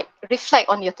something like reflect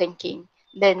on your thinking,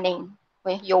 learning,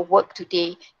 your work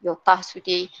today, your task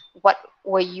today, what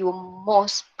were you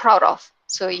most proud of.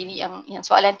 So ini yang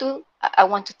soalan tu I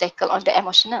want to tackle on the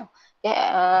emotional. Okay,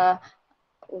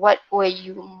 what were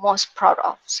you most proud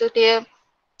of. So dia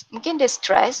mungkin dia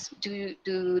stress do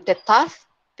the task,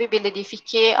 tapi bila dia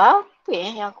fikir apa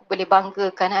yang aku boleh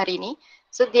banggakan hari ni,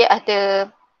 so dia ada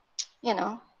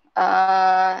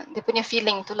dia punya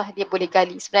feeling tu lah dia boleh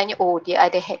gali sebenarnya, oh dia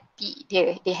ada happy,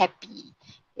 dia happy,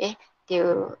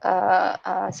 dia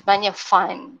sebenarnya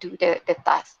fun do the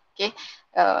task, okay,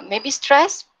 maybe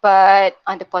stress but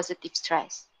under positive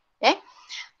stress, okay.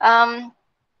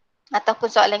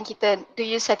 Ataupun soalan kita, do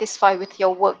you satisfy with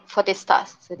your work for this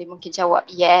task? So dia mungkin jawab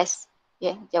yes,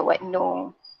 jawab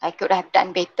no, I could have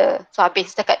done better. So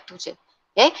habis dekat tu je.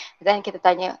 Okay, dan kita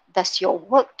tanya, does your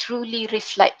work truly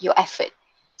reflect your effort?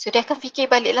 So dia akan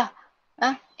fikir balik lah,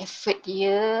 effort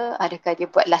dia, adakah dia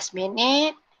buat last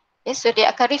minute? Okay, so dia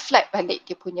akan reflect balik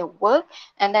dia punya work,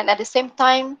 and then at the same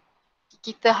time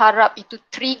kita harap itu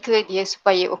trigger dia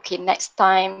supaya okay, next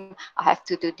time I have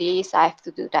to do this, I have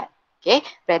to do that. Okay,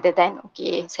 rather than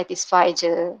okay, satisfy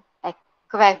je, I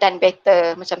could have done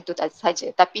better, macam tu saja,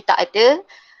 tapi tak ada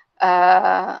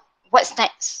what's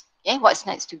next, what's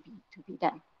next to be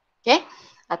done. Okay,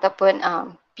 ataupun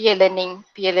peer learning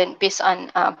based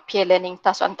on peer learning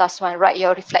task on task one, write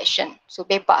your reflection. So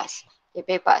bebas,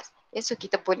 bebas. So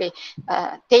kita boleh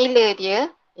tailor dia,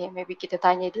 maybe kita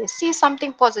tanya dia, see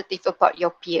something positive about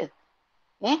your peer.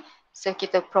 So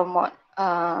kita promote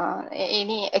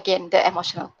ini again the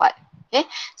emotional part. Okay,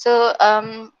 so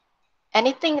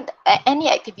any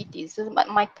activities. So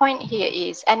my point here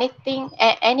is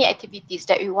any activities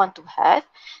that we want to have.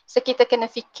 So kita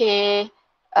kena fikir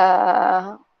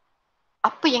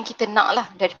apa yang kita nak lah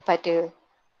daripada,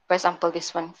 for example,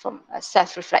 this one from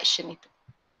self-reflection itu.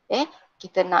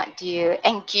 Kita nak dia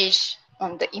engage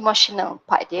on the emotional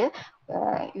part dia.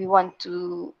 We want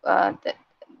to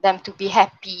them to be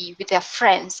happy with their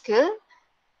friends ke.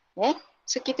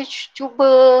 So kita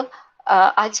cuba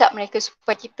ajak mereka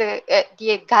supaya kita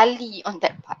dia gali on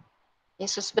that part.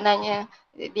 So sebenarnya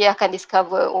dia akan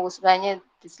discover, oh sebenarnya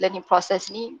this learning process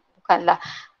ni bukanlah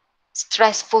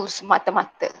stressful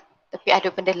semata-mata, tapi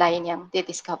ada benda lain yang dia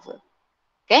discover.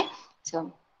 Okay, so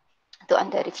itu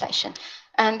under reflection.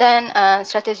 And then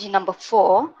strategy number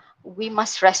 4, we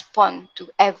must respond to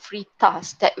every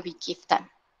task that we give them.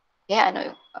 Yeah, I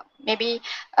know maybe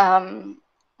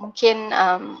mungkin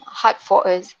hard for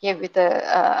us with the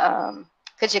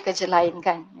kerja-kerja lain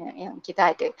kan yang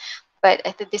kita ada. But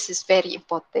I think this is very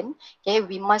important. Okay,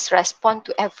 we must respond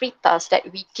to every task that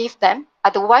we give them.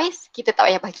 Otherwise, kita tak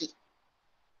payah bagi.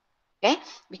 Okay,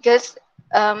 because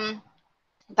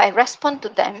by respond to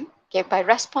them, okay, by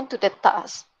respond to the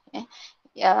task, okay,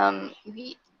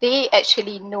 they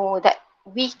actually know that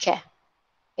we care.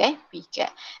 Okay, we care,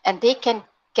 and they can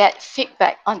get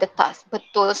feedback on the task.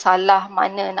 Betul, salah,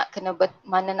 mana nak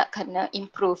kena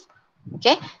improve.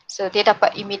 Okay, so dia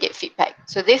dapat immediate feedback.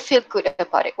 So they feel good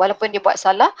about it. Walaupun dia buat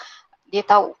salah, dia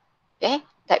tahu, okay,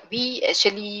 that we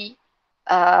actually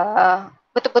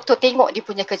betul-betul tengok dia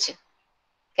punya kerja.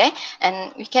 Okay,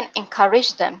 and we can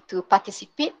encourage them to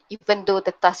participate even though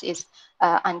the task is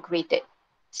ungraded.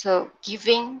 So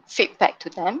giving feedback to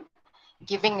them,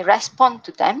 giving response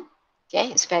to them,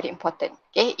 okay, is very important.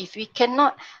 Okay, if we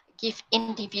cannot give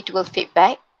individual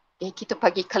feedback, okay, kita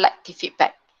bagi collective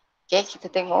feedback. Okay,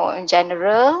 kita tengok in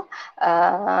general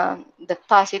the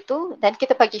task itu, dan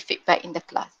kita bagi feedback in the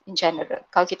class in general.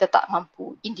 Kalau kita tak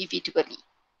mampu individually,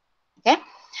 okay,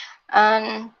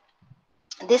 and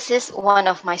this is one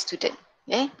of my student.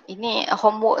 Okay, ini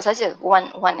homework saja,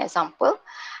 one example.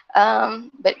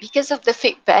 But because of the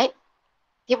feedback,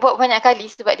 dia buat banyak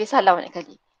kali sebab dia salah banyak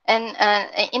kali. And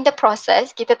in the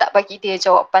process, kita tak bagi dia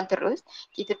jawapan terus.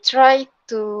 Kita try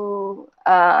to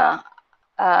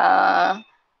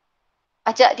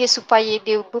ajak dia supaya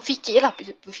dia berfikir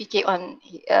on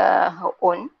her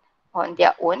own, on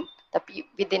their own, tapi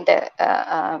within the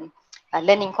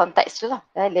learning context tu lah,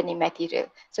 learning material.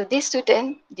 So this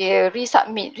student, dia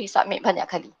resubmit banyak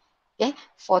kali, okay,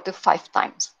 4 to 5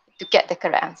 times to get the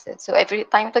correct answer. So every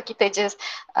time tu kita just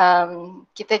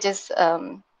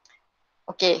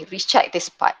okay, recheck this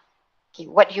part. Okay,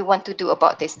 what do you want to do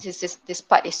about this? This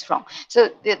part is wrong.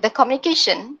 So the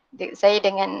communication, saya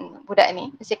dengan budak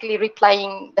ni basically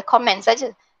replying the comment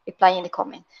saja, replying the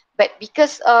comment. But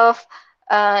because of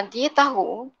dia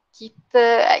tahu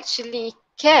kita actually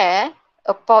care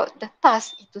about the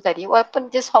task itu tadi,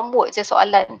 walaupun just homework, just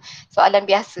soalan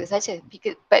biasa saja.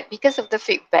 But because of the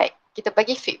feedback, kita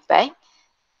bagi feedback,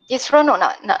 dia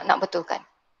seronok nak betulkan.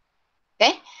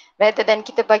 Okay, rather than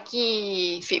kita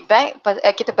bagi feedback,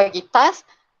 kita bagi task,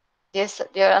 dia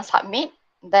orang submit,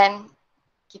 then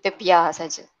kita biar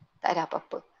saja, tak ada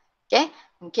apa-apa. Okay,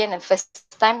 mungkin the first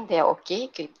time they are okay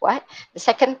buat. The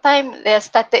second time they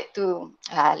started to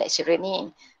lecturer ni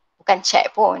bukan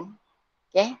check pun,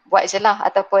 okay, buat je lah,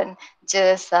 ataupun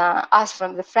just ask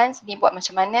from the friends, ni buat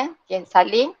macam mana, okay,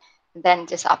 salin, then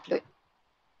just upload.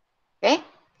 Okay,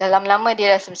 dalam lama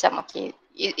dia rasa macam okay,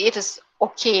 it is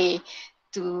okay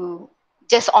to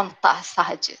just on task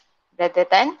sahaja, rather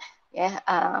than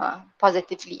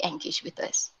positively engage with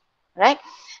us, right?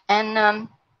 And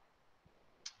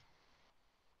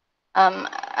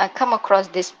I come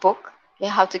across this book, okay,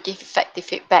 how to give effective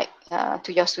feedback to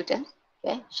your students.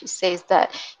 Okay, she says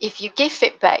that if you give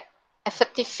feedback,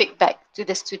 effective feedback to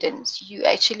the students, you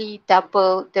actually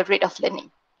double the rate of learning.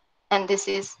 And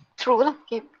this is true lah.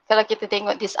 Okay, kalau kita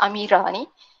tengok this Amira ni,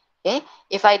 okay,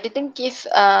 if I didn't give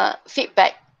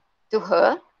feedback to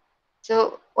her,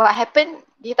 so what happened,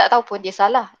 dia tak tahu pun dia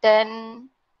salah, dan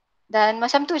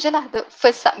macam tu je lah, the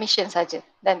first submission saja,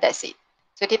 then that's it.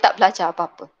 So dia tak belajar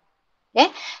apa-apa.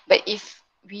 Okay, but if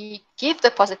we give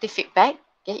the positive feedback,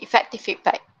 okay, effective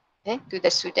feedback, okay, to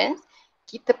the students,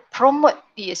 kita promote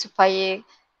dia supaya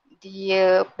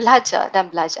dia belajar dan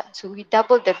belajar. So we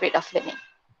double the rate of learning.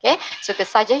 Okay, so the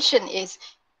suggestion is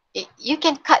you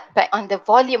can cut back on the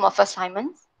volume of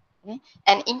assignments, okay,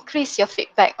 and increase your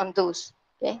feedback on those,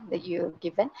 okay, that you're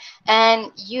given, and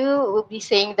you will be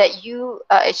saying that you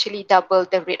actually double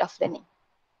the rate of learning.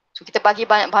 So kita bagi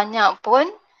banyak-banyak pun,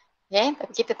 okay,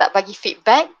 tapi kita tak bagi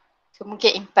feedback, so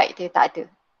mungkin impact dia tak ada.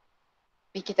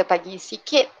 Tapi kita bagi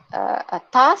sikit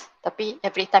task, tapi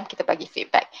every time kita bagi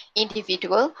feedback,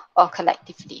 individual or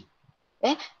collectively,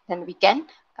 okay, then we can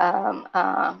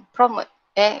promote,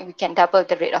 we can double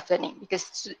the rate of learning, because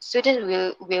students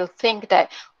will think that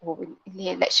oh,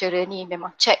 ni lecturer ni memang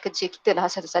check kerja kita lah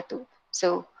satu-satu,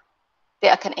 so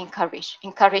they akan encourage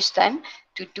them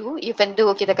to do, even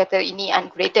though kita kata ini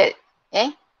ungraded,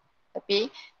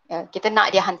 tapi kita nak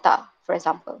dia hantar, for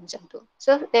example, macam tu.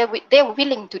 So they're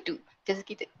willing to do, because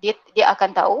dia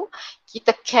akan tahu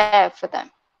kita care for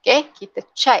them, okay, kita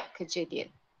check kerja dia.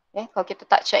 Okay, kalau kita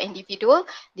tak check individual,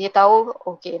 dia tahu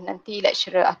okay, nanti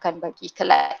lecturer akan bagi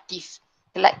collective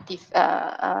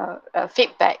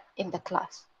feedback in the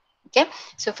class. Okay,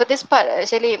 so for this part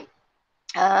actually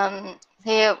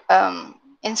saya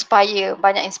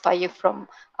banyak inspire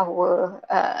from our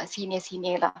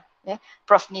senior lah. Yeah?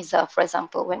 Prof Niza, for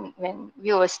example, when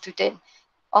we were student,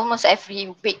 almost every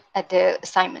week ada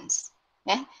assignments.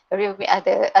 Every week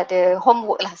ada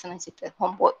homework lah, senang cerita,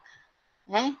 homework.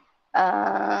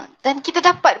 Dan kita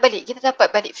dapat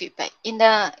balik feedback in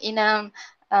a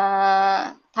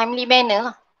timely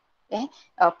manner lah.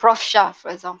 Prof Shah,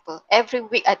 for example, every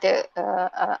week ada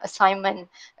assignment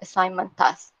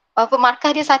task. Walaupun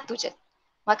markah dia satu je,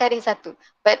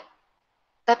 but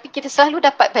tapi kita selalu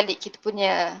dapat balik kita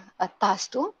punya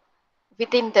task tu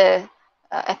within the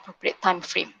appropriate time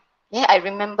frame. I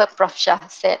remember Prof Shah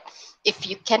said, if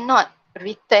you cannot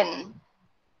return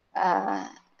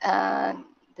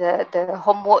the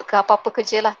homework ke apa-apa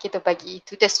kerja lah kita bagi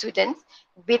to the students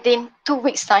within 2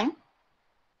 weeks time,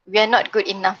 we are not good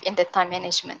enough in the time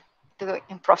management. Itu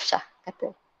yang Prof Shah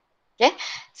kata. Okay,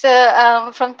 so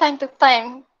from time to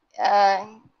time,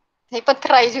 saya pun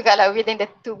try jugalah within the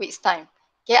 2 weeks time.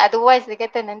 Okay, otherwise dia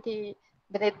kata nanti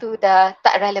benda tu dah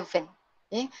tak relevant.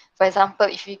 Okay, for example,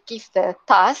 if you give the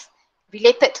task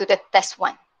related to the test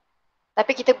 1,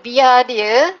 tapi kita biar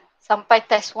dia sampai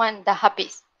test 1 dah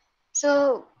habis,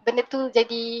 so benda tu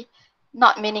jadi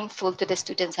not meaningful to the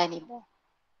students anymore.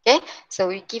 Okay, so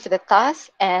we give the task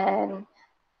and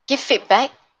give feedback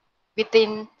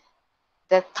within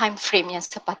the time frame yang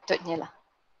sepatutnya lah.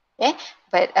 Okay,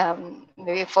 but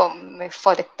maybe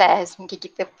for the test mungkin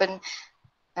kita pun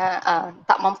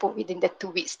tak mampu within the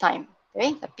 2 weeks time.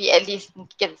 Okay, tapi at least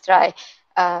mungkin kita try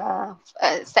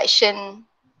section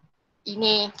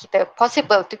ini kita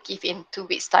possible to give in 2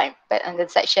 weeks time, but on the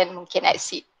section mungkin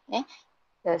exceed.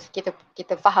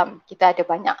 Kita faham kita ada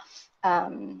banyak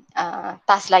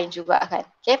task lain juga kan.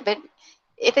 Okay, but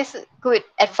it is good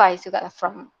advice juga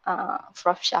from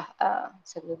Prof Shah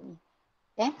sebelum ni.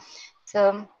 Okay,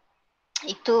 so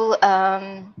itu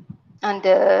on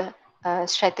the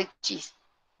strategies,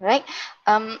 right?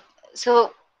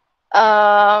 So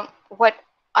what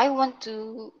I want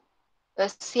to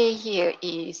say here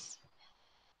is,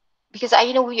 because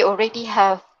I know we already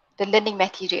have the learning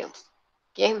materials.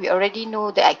 Okay, we already know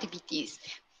the activities.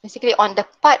 Basically on the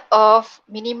part of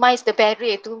minimize the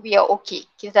barrier tu, we are okay.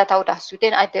 Kita dah tahu dah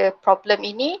student ada problem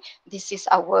ini, this is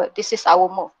our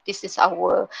move, this is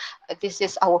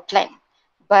our plan.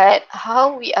 But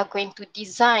how we are going to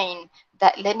design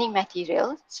that learning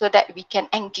material so that we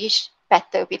can engage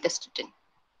better with the student.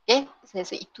 Okay,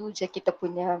 so itu je kita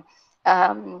punya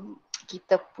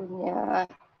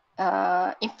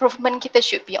improvement kita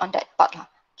should be on that part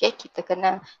lah. Okay, kita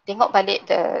kena tengok balik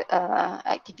the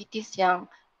activities yang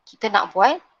kita nak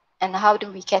buat and how do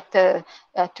we cater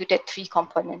to the 3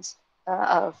 components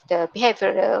of the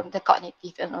behavioral, the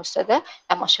cognitive and also the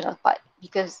emotional part.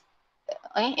 Because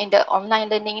in the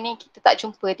online learning ni kita tak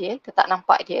jumpa dia, kita tak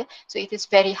nampak dia, so it is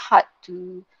very hard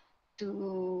to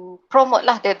promote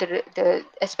lah the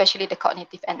especially the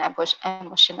cognitive and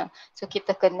emotional. So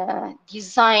kita kena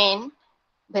design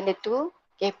benda tu,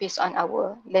 okay, based on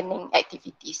our learning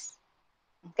activities.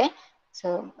 Okay,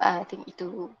 so I think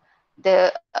itu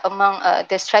among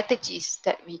the strategies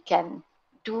that we can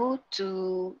do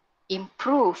to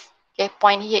improve. Okay,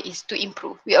 point here is to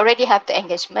improve. We already have the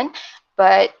engagement,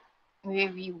 but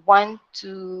we want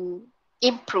to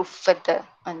improve further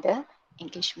on the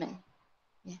engagement.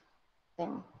 Yeah,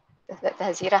 then that's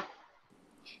Hazira.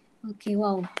 Okay,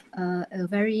 wow, a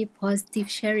very positive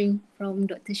sharing from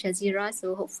Dr. Shazira.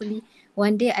 So hopefully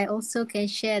one day I also can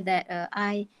share that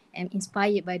I am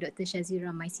inspired by Dr.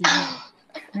 Shazira, my senior.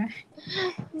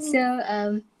 So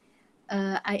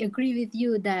I agree with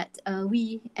you that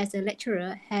we as a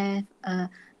lecturer have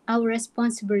our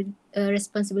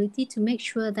responsibility to make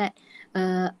sure that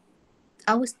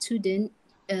our students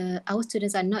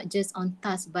are not just on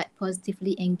task but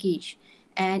positively engaged.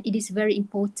 And it is very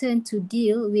important to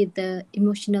deal with the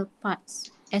emotional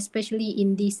parts, especially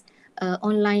in this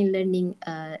online learning,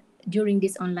 during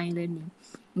this online learning.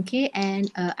 Okay,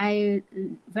 and I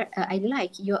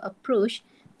like your approach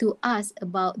to ask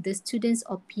about the students'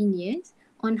 opinions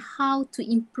on how to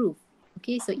improve.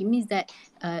 Okay, so it means that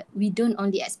we don't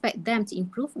only expect them to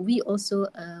improve, we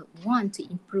also want to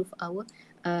improve our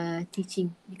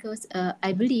teaching, because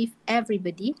I believe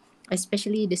everybody,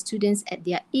 especially the students at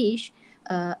their age,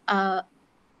 are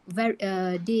very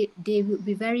they will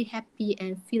be very happy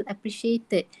and feel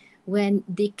appreciated when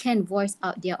they can voice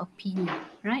out their opinion,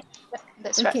 right?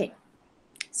 That's Okay. right.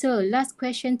 So last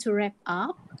question to wrap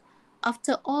up.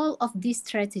 After all of these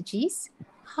strategies,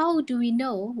 how do we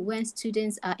know when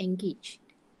students are engaged?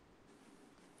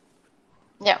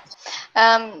 Yeah,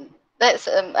 that's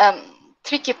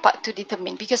tricky part to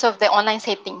determine because of the online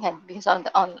setting kan, because of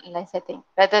the online setting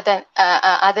rather than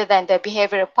other than the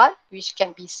behavioral part which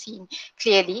can be seen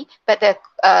clearly, but the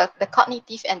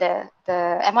cognitive and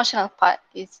the emotional part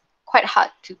is quite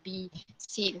hard to be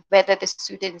seen whether the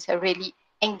students are really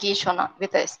engaged or not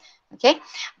with us. Okay,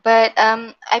 but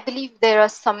I believe there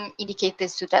are some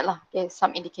indicators to that lah. There's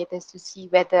some indicators to see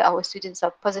whether our students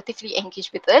are positively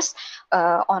engaged with us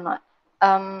or not.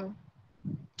 I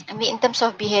mean, in terms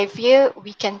of behavior,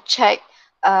 we can check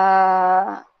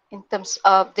in terms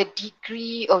of the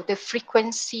degree of the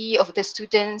frequency of the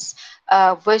students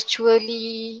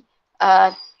virtually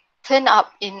turn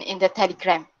up in the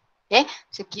Telegram. Okay,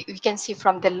 so we can see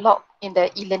from the log in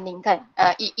the e-learning kan,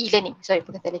 e-learning, sorry,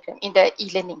 bukan Telegram, in the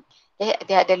e-learning, they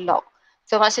ada log.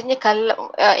 So maksudnya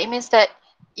kalau it means that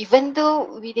even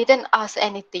though we didn't ask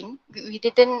anything, we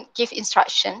didn't give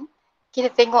instruction,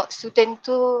 kita tengok student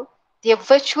tu dia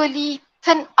virtually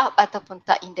turn up ataupun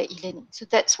tak in the e-learning. So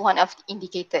that's one of the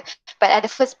indicator. But at the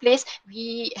first place,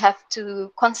 we have to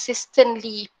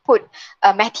consistently put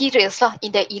materials lah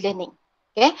in the e-learning.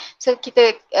 Okay, so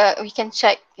kita we can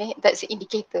check. Okay, that's the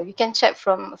indicator. We can check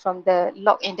from the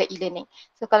log in the e-learning.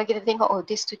 So kalau kita tengok, oh,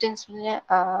 these students sebenarnya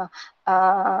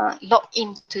log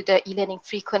into the e-learning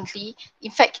frequently.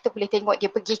 In fact, kita boleh tengok dia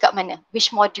pergi kat mana,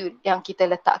 which module yang kita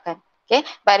letakkan. Okay,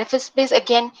 but at the first place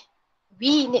again,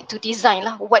 we need to design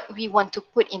lah what we want to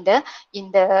put in the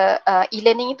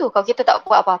e-learning itu. Kalau kita tak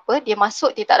buat apa-apa, dia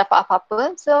masuk, dia tak dapat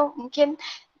apa-apa, so mungkin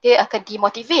dia akan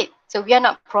demotivate. So we are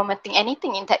not promoting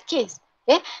anything in that case.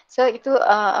 Okay, so itu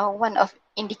one of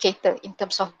indicator in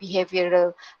terms of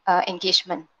behavioral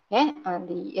engagement. Okay,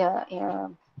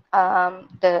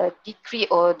 the degree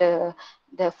or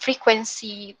the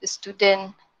frequency the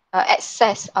student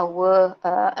access our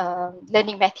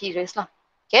learning materials lah.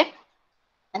 Okay,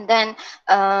 and then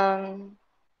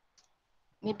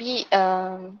maybe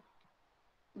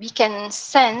we can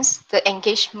sense the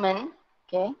engagement,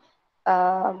 okay,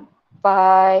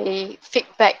 by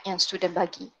feedback yang student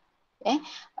bagi. Okay,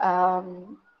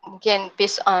 mungkin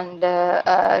based on the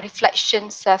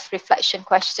reflection, self-reflection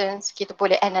questions, kita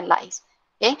boleh analyse.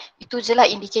 Okay, itu je lah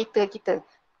indicator kita.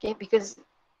 Okay, because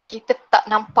kita tak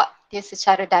nampak dia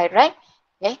secara direct,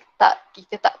 okay,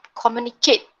 kita tak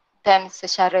communicate them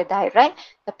secara direct,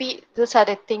 tapi those are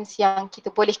the things yang kita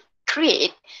boleh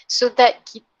create so that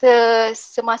kita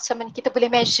semacam kita boleh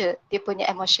measure dia punya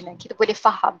emotional, kita boleh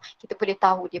faham, kita boleh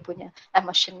tahu dia punya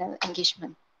emotional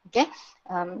engagement. Okay,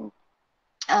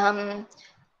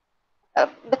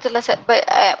 betul lah, but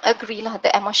I agree lah,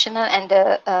 the emotional and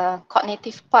the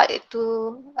cognitive part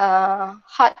itu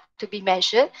hard to be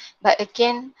measured. But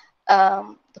again,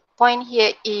 the point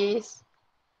here is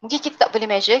mungkin kita tak boleh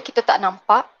measure, kita tak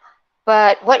nampak,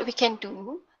 but what we can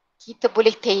do, kita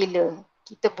boleh tailor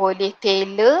kita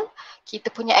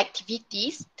punya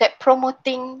activities that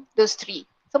promoting those three.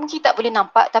 So mungkin tak boleh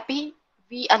nampak, tapi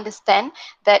we understand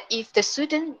that if the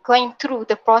student going through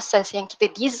the process yang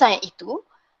kita design itu,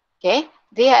 okay,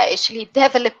 they are actually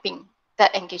developing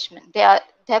that engagement. They are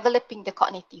developing the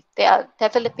cognitive. They are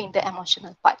developing the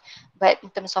emotional part. But in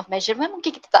terms of measurement,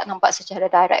 mungkin kita tak nampak secara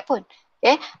direct pun.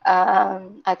 Okay,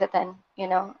 other than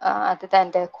other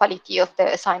than the quality of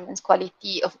the assignments,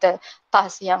 quality of the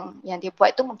task yang dia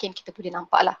buat tu mungkin kita boleh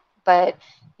nampak lah. But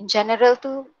in general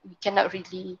tu we cannot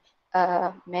really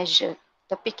measure.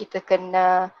 Tapi kita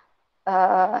kena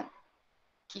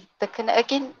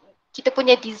again, kita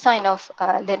punya design of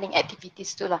learning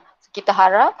activities tu lah. So, kita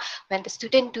harap when the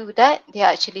student do that, they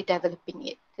are actually developing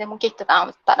it. Dan mungkin kita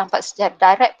tak nampak secara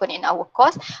direct pun in our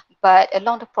course, but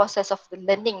along the process of the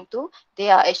learning tu, they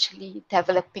are actually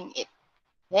developing it.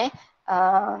 Okay,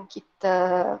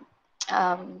 kita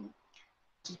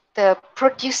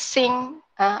producing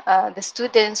the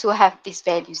students who have these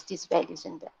values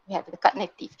and that. We have the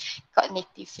cognitive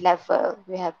level,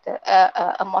 we have the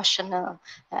emotional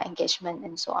engagement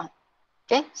and so on.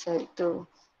 Okay, so to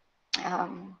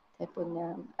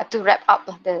wrap up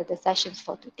the sessions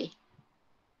for today.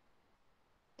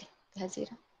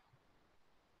 Hazira.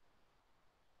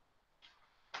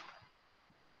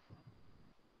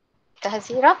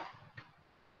 Hazira.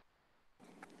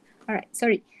 All right,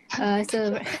 sorry.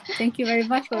 So thank you very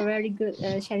much for a very good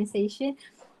sharing session.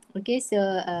 Okay, so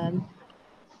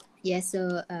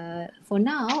for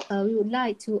now, we would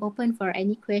like to open for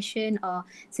any question or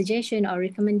suggestion or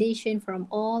recommendation from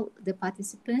all the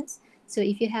participants. So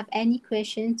if you have any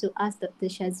question to ask Dr.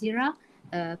 Shazira,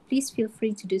 please feel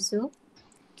free to do so.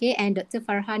 Okay, and Dr.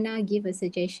 Farhana gave a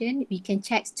suggestion. We can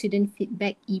check student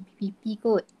feedback EPP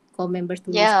code for members to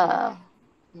Yeah.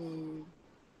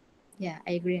 Yeah,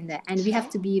 I agree on that. And we have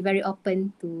to be very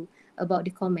open about the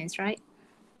comments, right?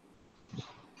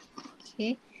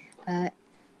 Okay.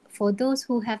 For those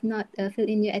who have not filled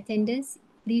in your attendance,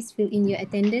 please fill in your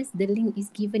attendance. The link is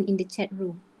given in the chat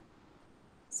room.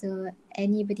 So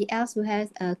anybody else who has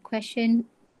a question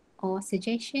or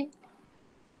suggestion?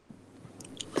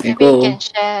 Maybe you Assalamualaikum. can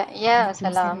share. Yeah,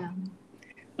 salam.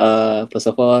 Waalaikumsalam. First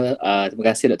of all, terima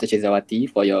kasih Dr. Shazirawati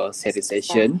for your sharing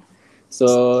session.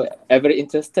 So, very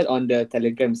interested on the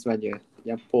Telegram sebenarnya,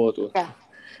 yang poll tu. Yeah.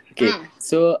 Okay,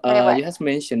 so Boleh buat. you have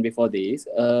mentioned before this,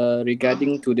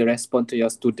 regarding to the response to your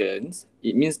students,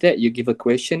 it means that you give a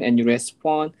question and you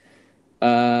respond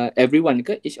everyone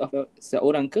ke? Each of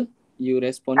seorang ke? You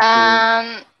respond to...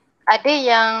 Ada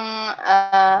yang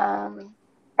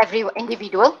every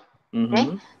individual,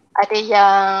 okay? Ada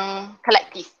yang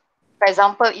collective. For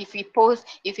example, if we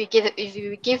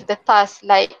give the task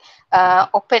like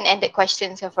open-ended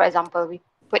questions, so for example, we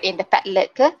put in the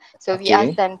Padlet ke, so we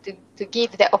ask them to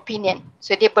give their opinion.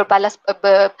 So dia berbagi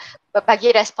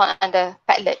respon on the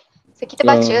Padlet. So kita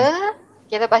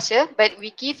baca, but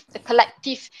we give the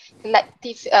collective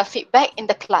feedback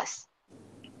in the class.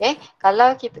 Okay,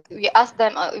 kalau we ask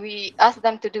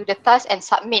them to do the task and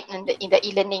submit in the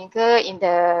e-learning ke, in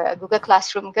the Google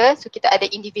Classroom ke, so kita ada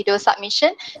individual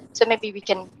submission, so maybe we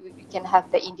can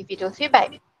have the individual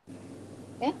feedback.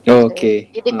 Okay,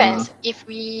 so it depends. If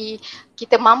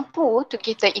kita mampu to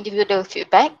give the individual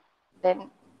feedback,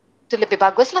 then itu lebih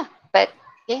bagus lah. But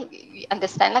okay, we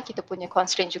understand lah kita punya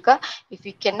constraint juga. If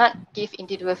we cannot give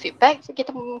individual feedback, so kita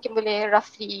mungkin boleh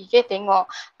roughly tengok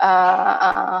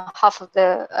half of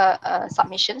the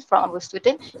submissions from our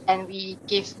student, and we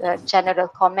give general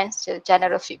comments,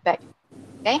 general feedback.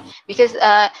 Okay, because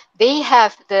they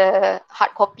have the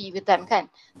hard copy with them kan.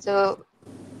 So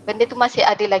benda tu masih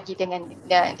ada lagi dengan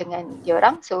dia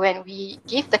orang. So when we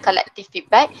give the collective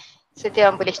feedback, so dia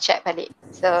orang boleh check balik.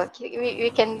 So we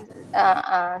can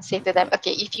say to them,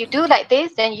 okay, if you do like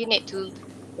this, then you need to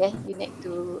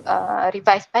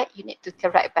revise back, you need to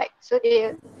correct back. So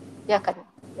dia akan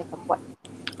buat.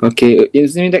 Okay,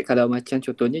 isn't that kalau macam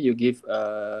contohnya you give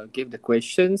the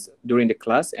questions during the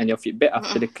class and your feedback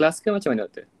after the class ke macam mana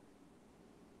Doktor?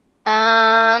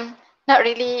 Not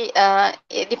really.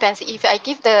 It depends. If I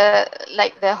give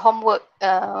the homework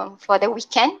for the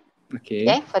weekend,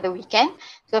 okay, for the weekend,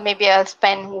 so maybe I'll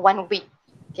spend 1 week,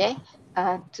 okay,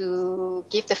 to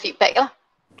give the feedback lah.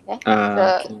 Okay. So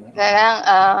sekarang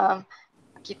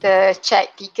kita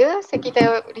check 3, so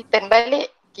kita return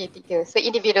balik. Okay, 3. So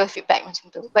individual feedback macam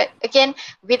tu. But again,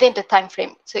 within the time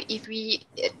frame. So if we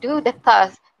do the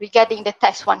task regarding the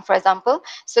test 1, for example,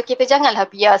 so kita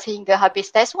janganlah biar sehingga habis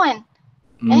test 1.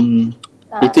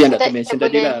 Itu yang Dr. mention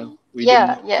tadi lah.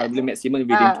 Kalau boleh maximum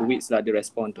within 2 weeks lah dia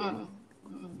respond tu.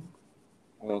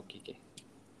 Okay.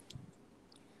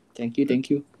 Thank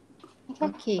you.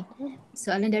 Okay.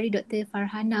 Soalan dari Dr.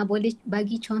 Farhana, boleh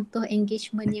bagi contoh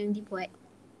engagement yang dibuat?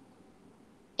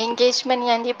 Engagement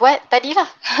yang dibuat tadilah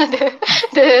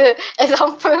the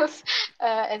examples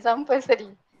tadi.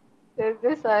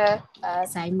 Those are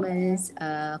assignments,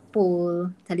 poll,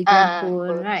 telegram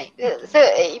poll, right? So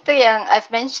itu yang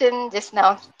I've mentioned just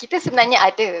now. Kita sebenarnya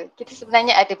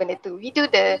ada benda tu. We do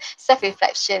the self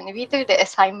reflection, we do the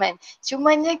assignment.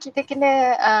 Cumanya kita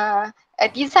kena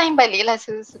design balik lah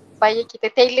supaya kita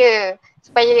tailor,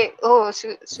 supaya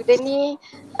sudah ni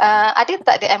ada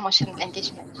tak the emotional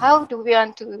engagement. How do we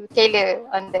want to tailor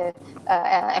on the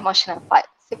emotional part?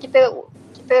 So kita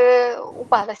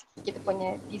ubahlah kita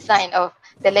punya design of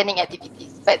the learning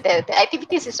activities, but the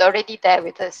activities is already there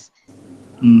with us.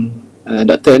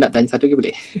 Doktor nak tanya satu lagi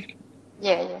boleh?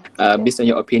 Yeah. Based on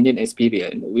your opinion and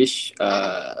experience, which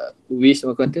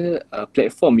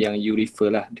platform yang you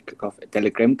refer lah,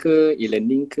 Telegram ke,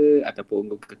 e-learning ke,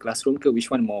 ataupun Google Classroom ke,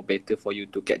 which one more better for you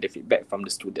to get the feedback from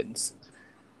the students?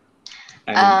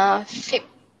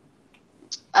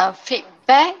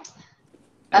 Feedback.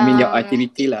 I mean your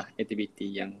activity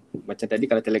yang macam tadi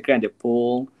kalau Telegram ada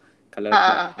poll, kalau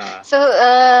so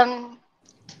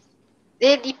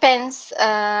it depends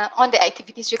on the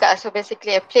activities juga. So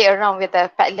basically I play around with the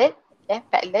Padlet,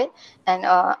 and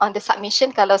on the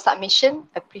submission, kalau submission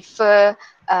I prefer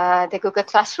the Google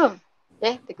Classroom,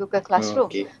 the Google Classroom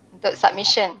untuk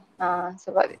submission,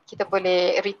 sebab kita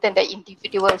boleh return the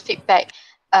individual feedback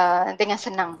dengan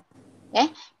senang.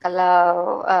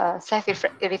 Kalau self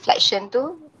reflection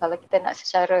tu, kalau kita nak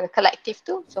secara kolektif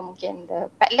tu, so mungkin the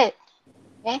Padlet.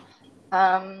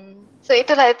 So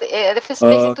itulah the first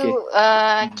place itu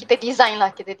kita design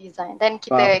dan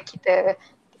kita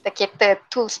cater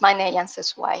tools mana yang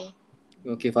sesuai.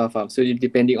 Okay, faham. So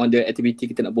depending on the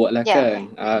activity kita nak buat lah kan.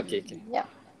 Okay.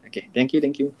 Okay, thank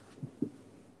you.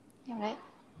 Alright.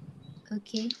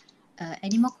 Okay.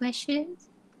 Any more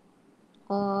questions?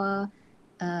 Or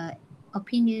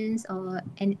opinions or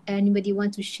anybody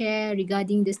want to share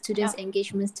regarding the students' Yeah.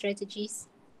 engagement strategies?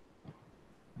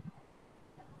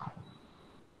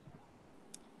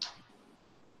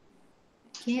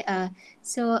 Okay,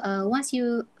 so once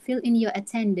you fill in your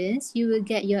attendance, you will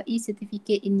get your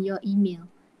e-certificate in your email.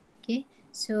 Okay,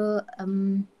 so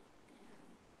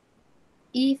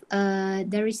if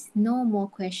there is no more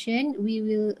question, we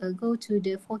will go to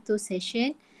the photo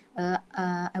session.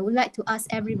 I would like to ask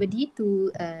everybody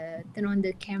to turn on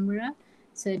the camera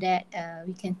so that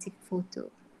we can take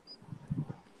photo.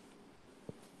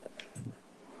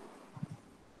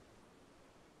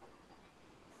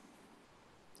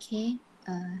 Okay,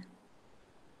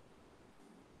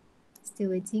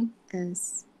 still waiting.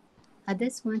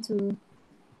 Others want to?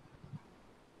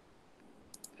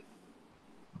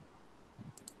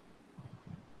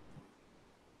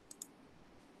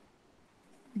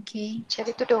 Okay.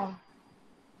 Cari tudung.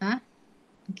 Huh?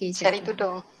 Okay. Cari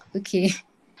tudung. Okay.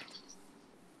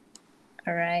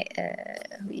 All right.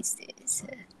 Who is this?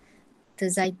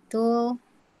 Tezaito,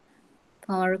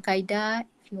 Pawar Qaida,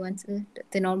 if you want to.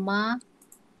 Dr. Norma.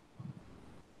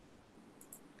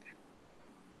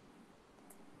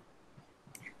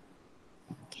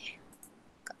 Okay.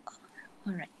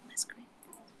 All right. That's great.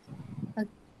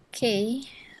 Okay.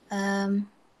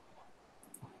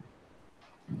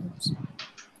 Oops.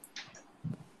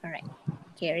 All right.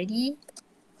 Okay. Ready?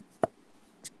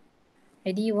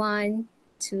 Ready? 1,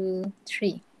 2,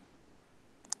 3.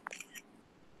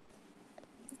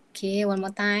 Okay. One more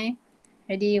time.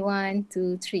 Ready? 1,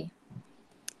 2, 3.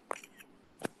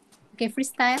 Okay.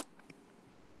 Freestyle.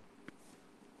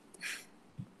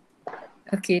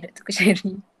 Okay. Dr.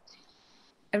 Kushairi.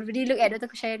 Everybody look at Dr.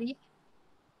 Kushairi.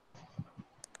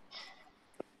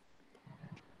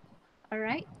 All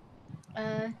right.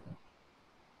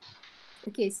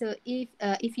 Okay, so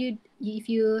if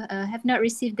you have not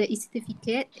received the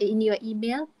e-certificate in your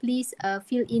email, please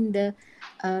fill in the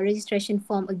registration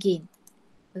form again.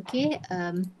 Okay.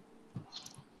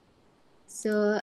 So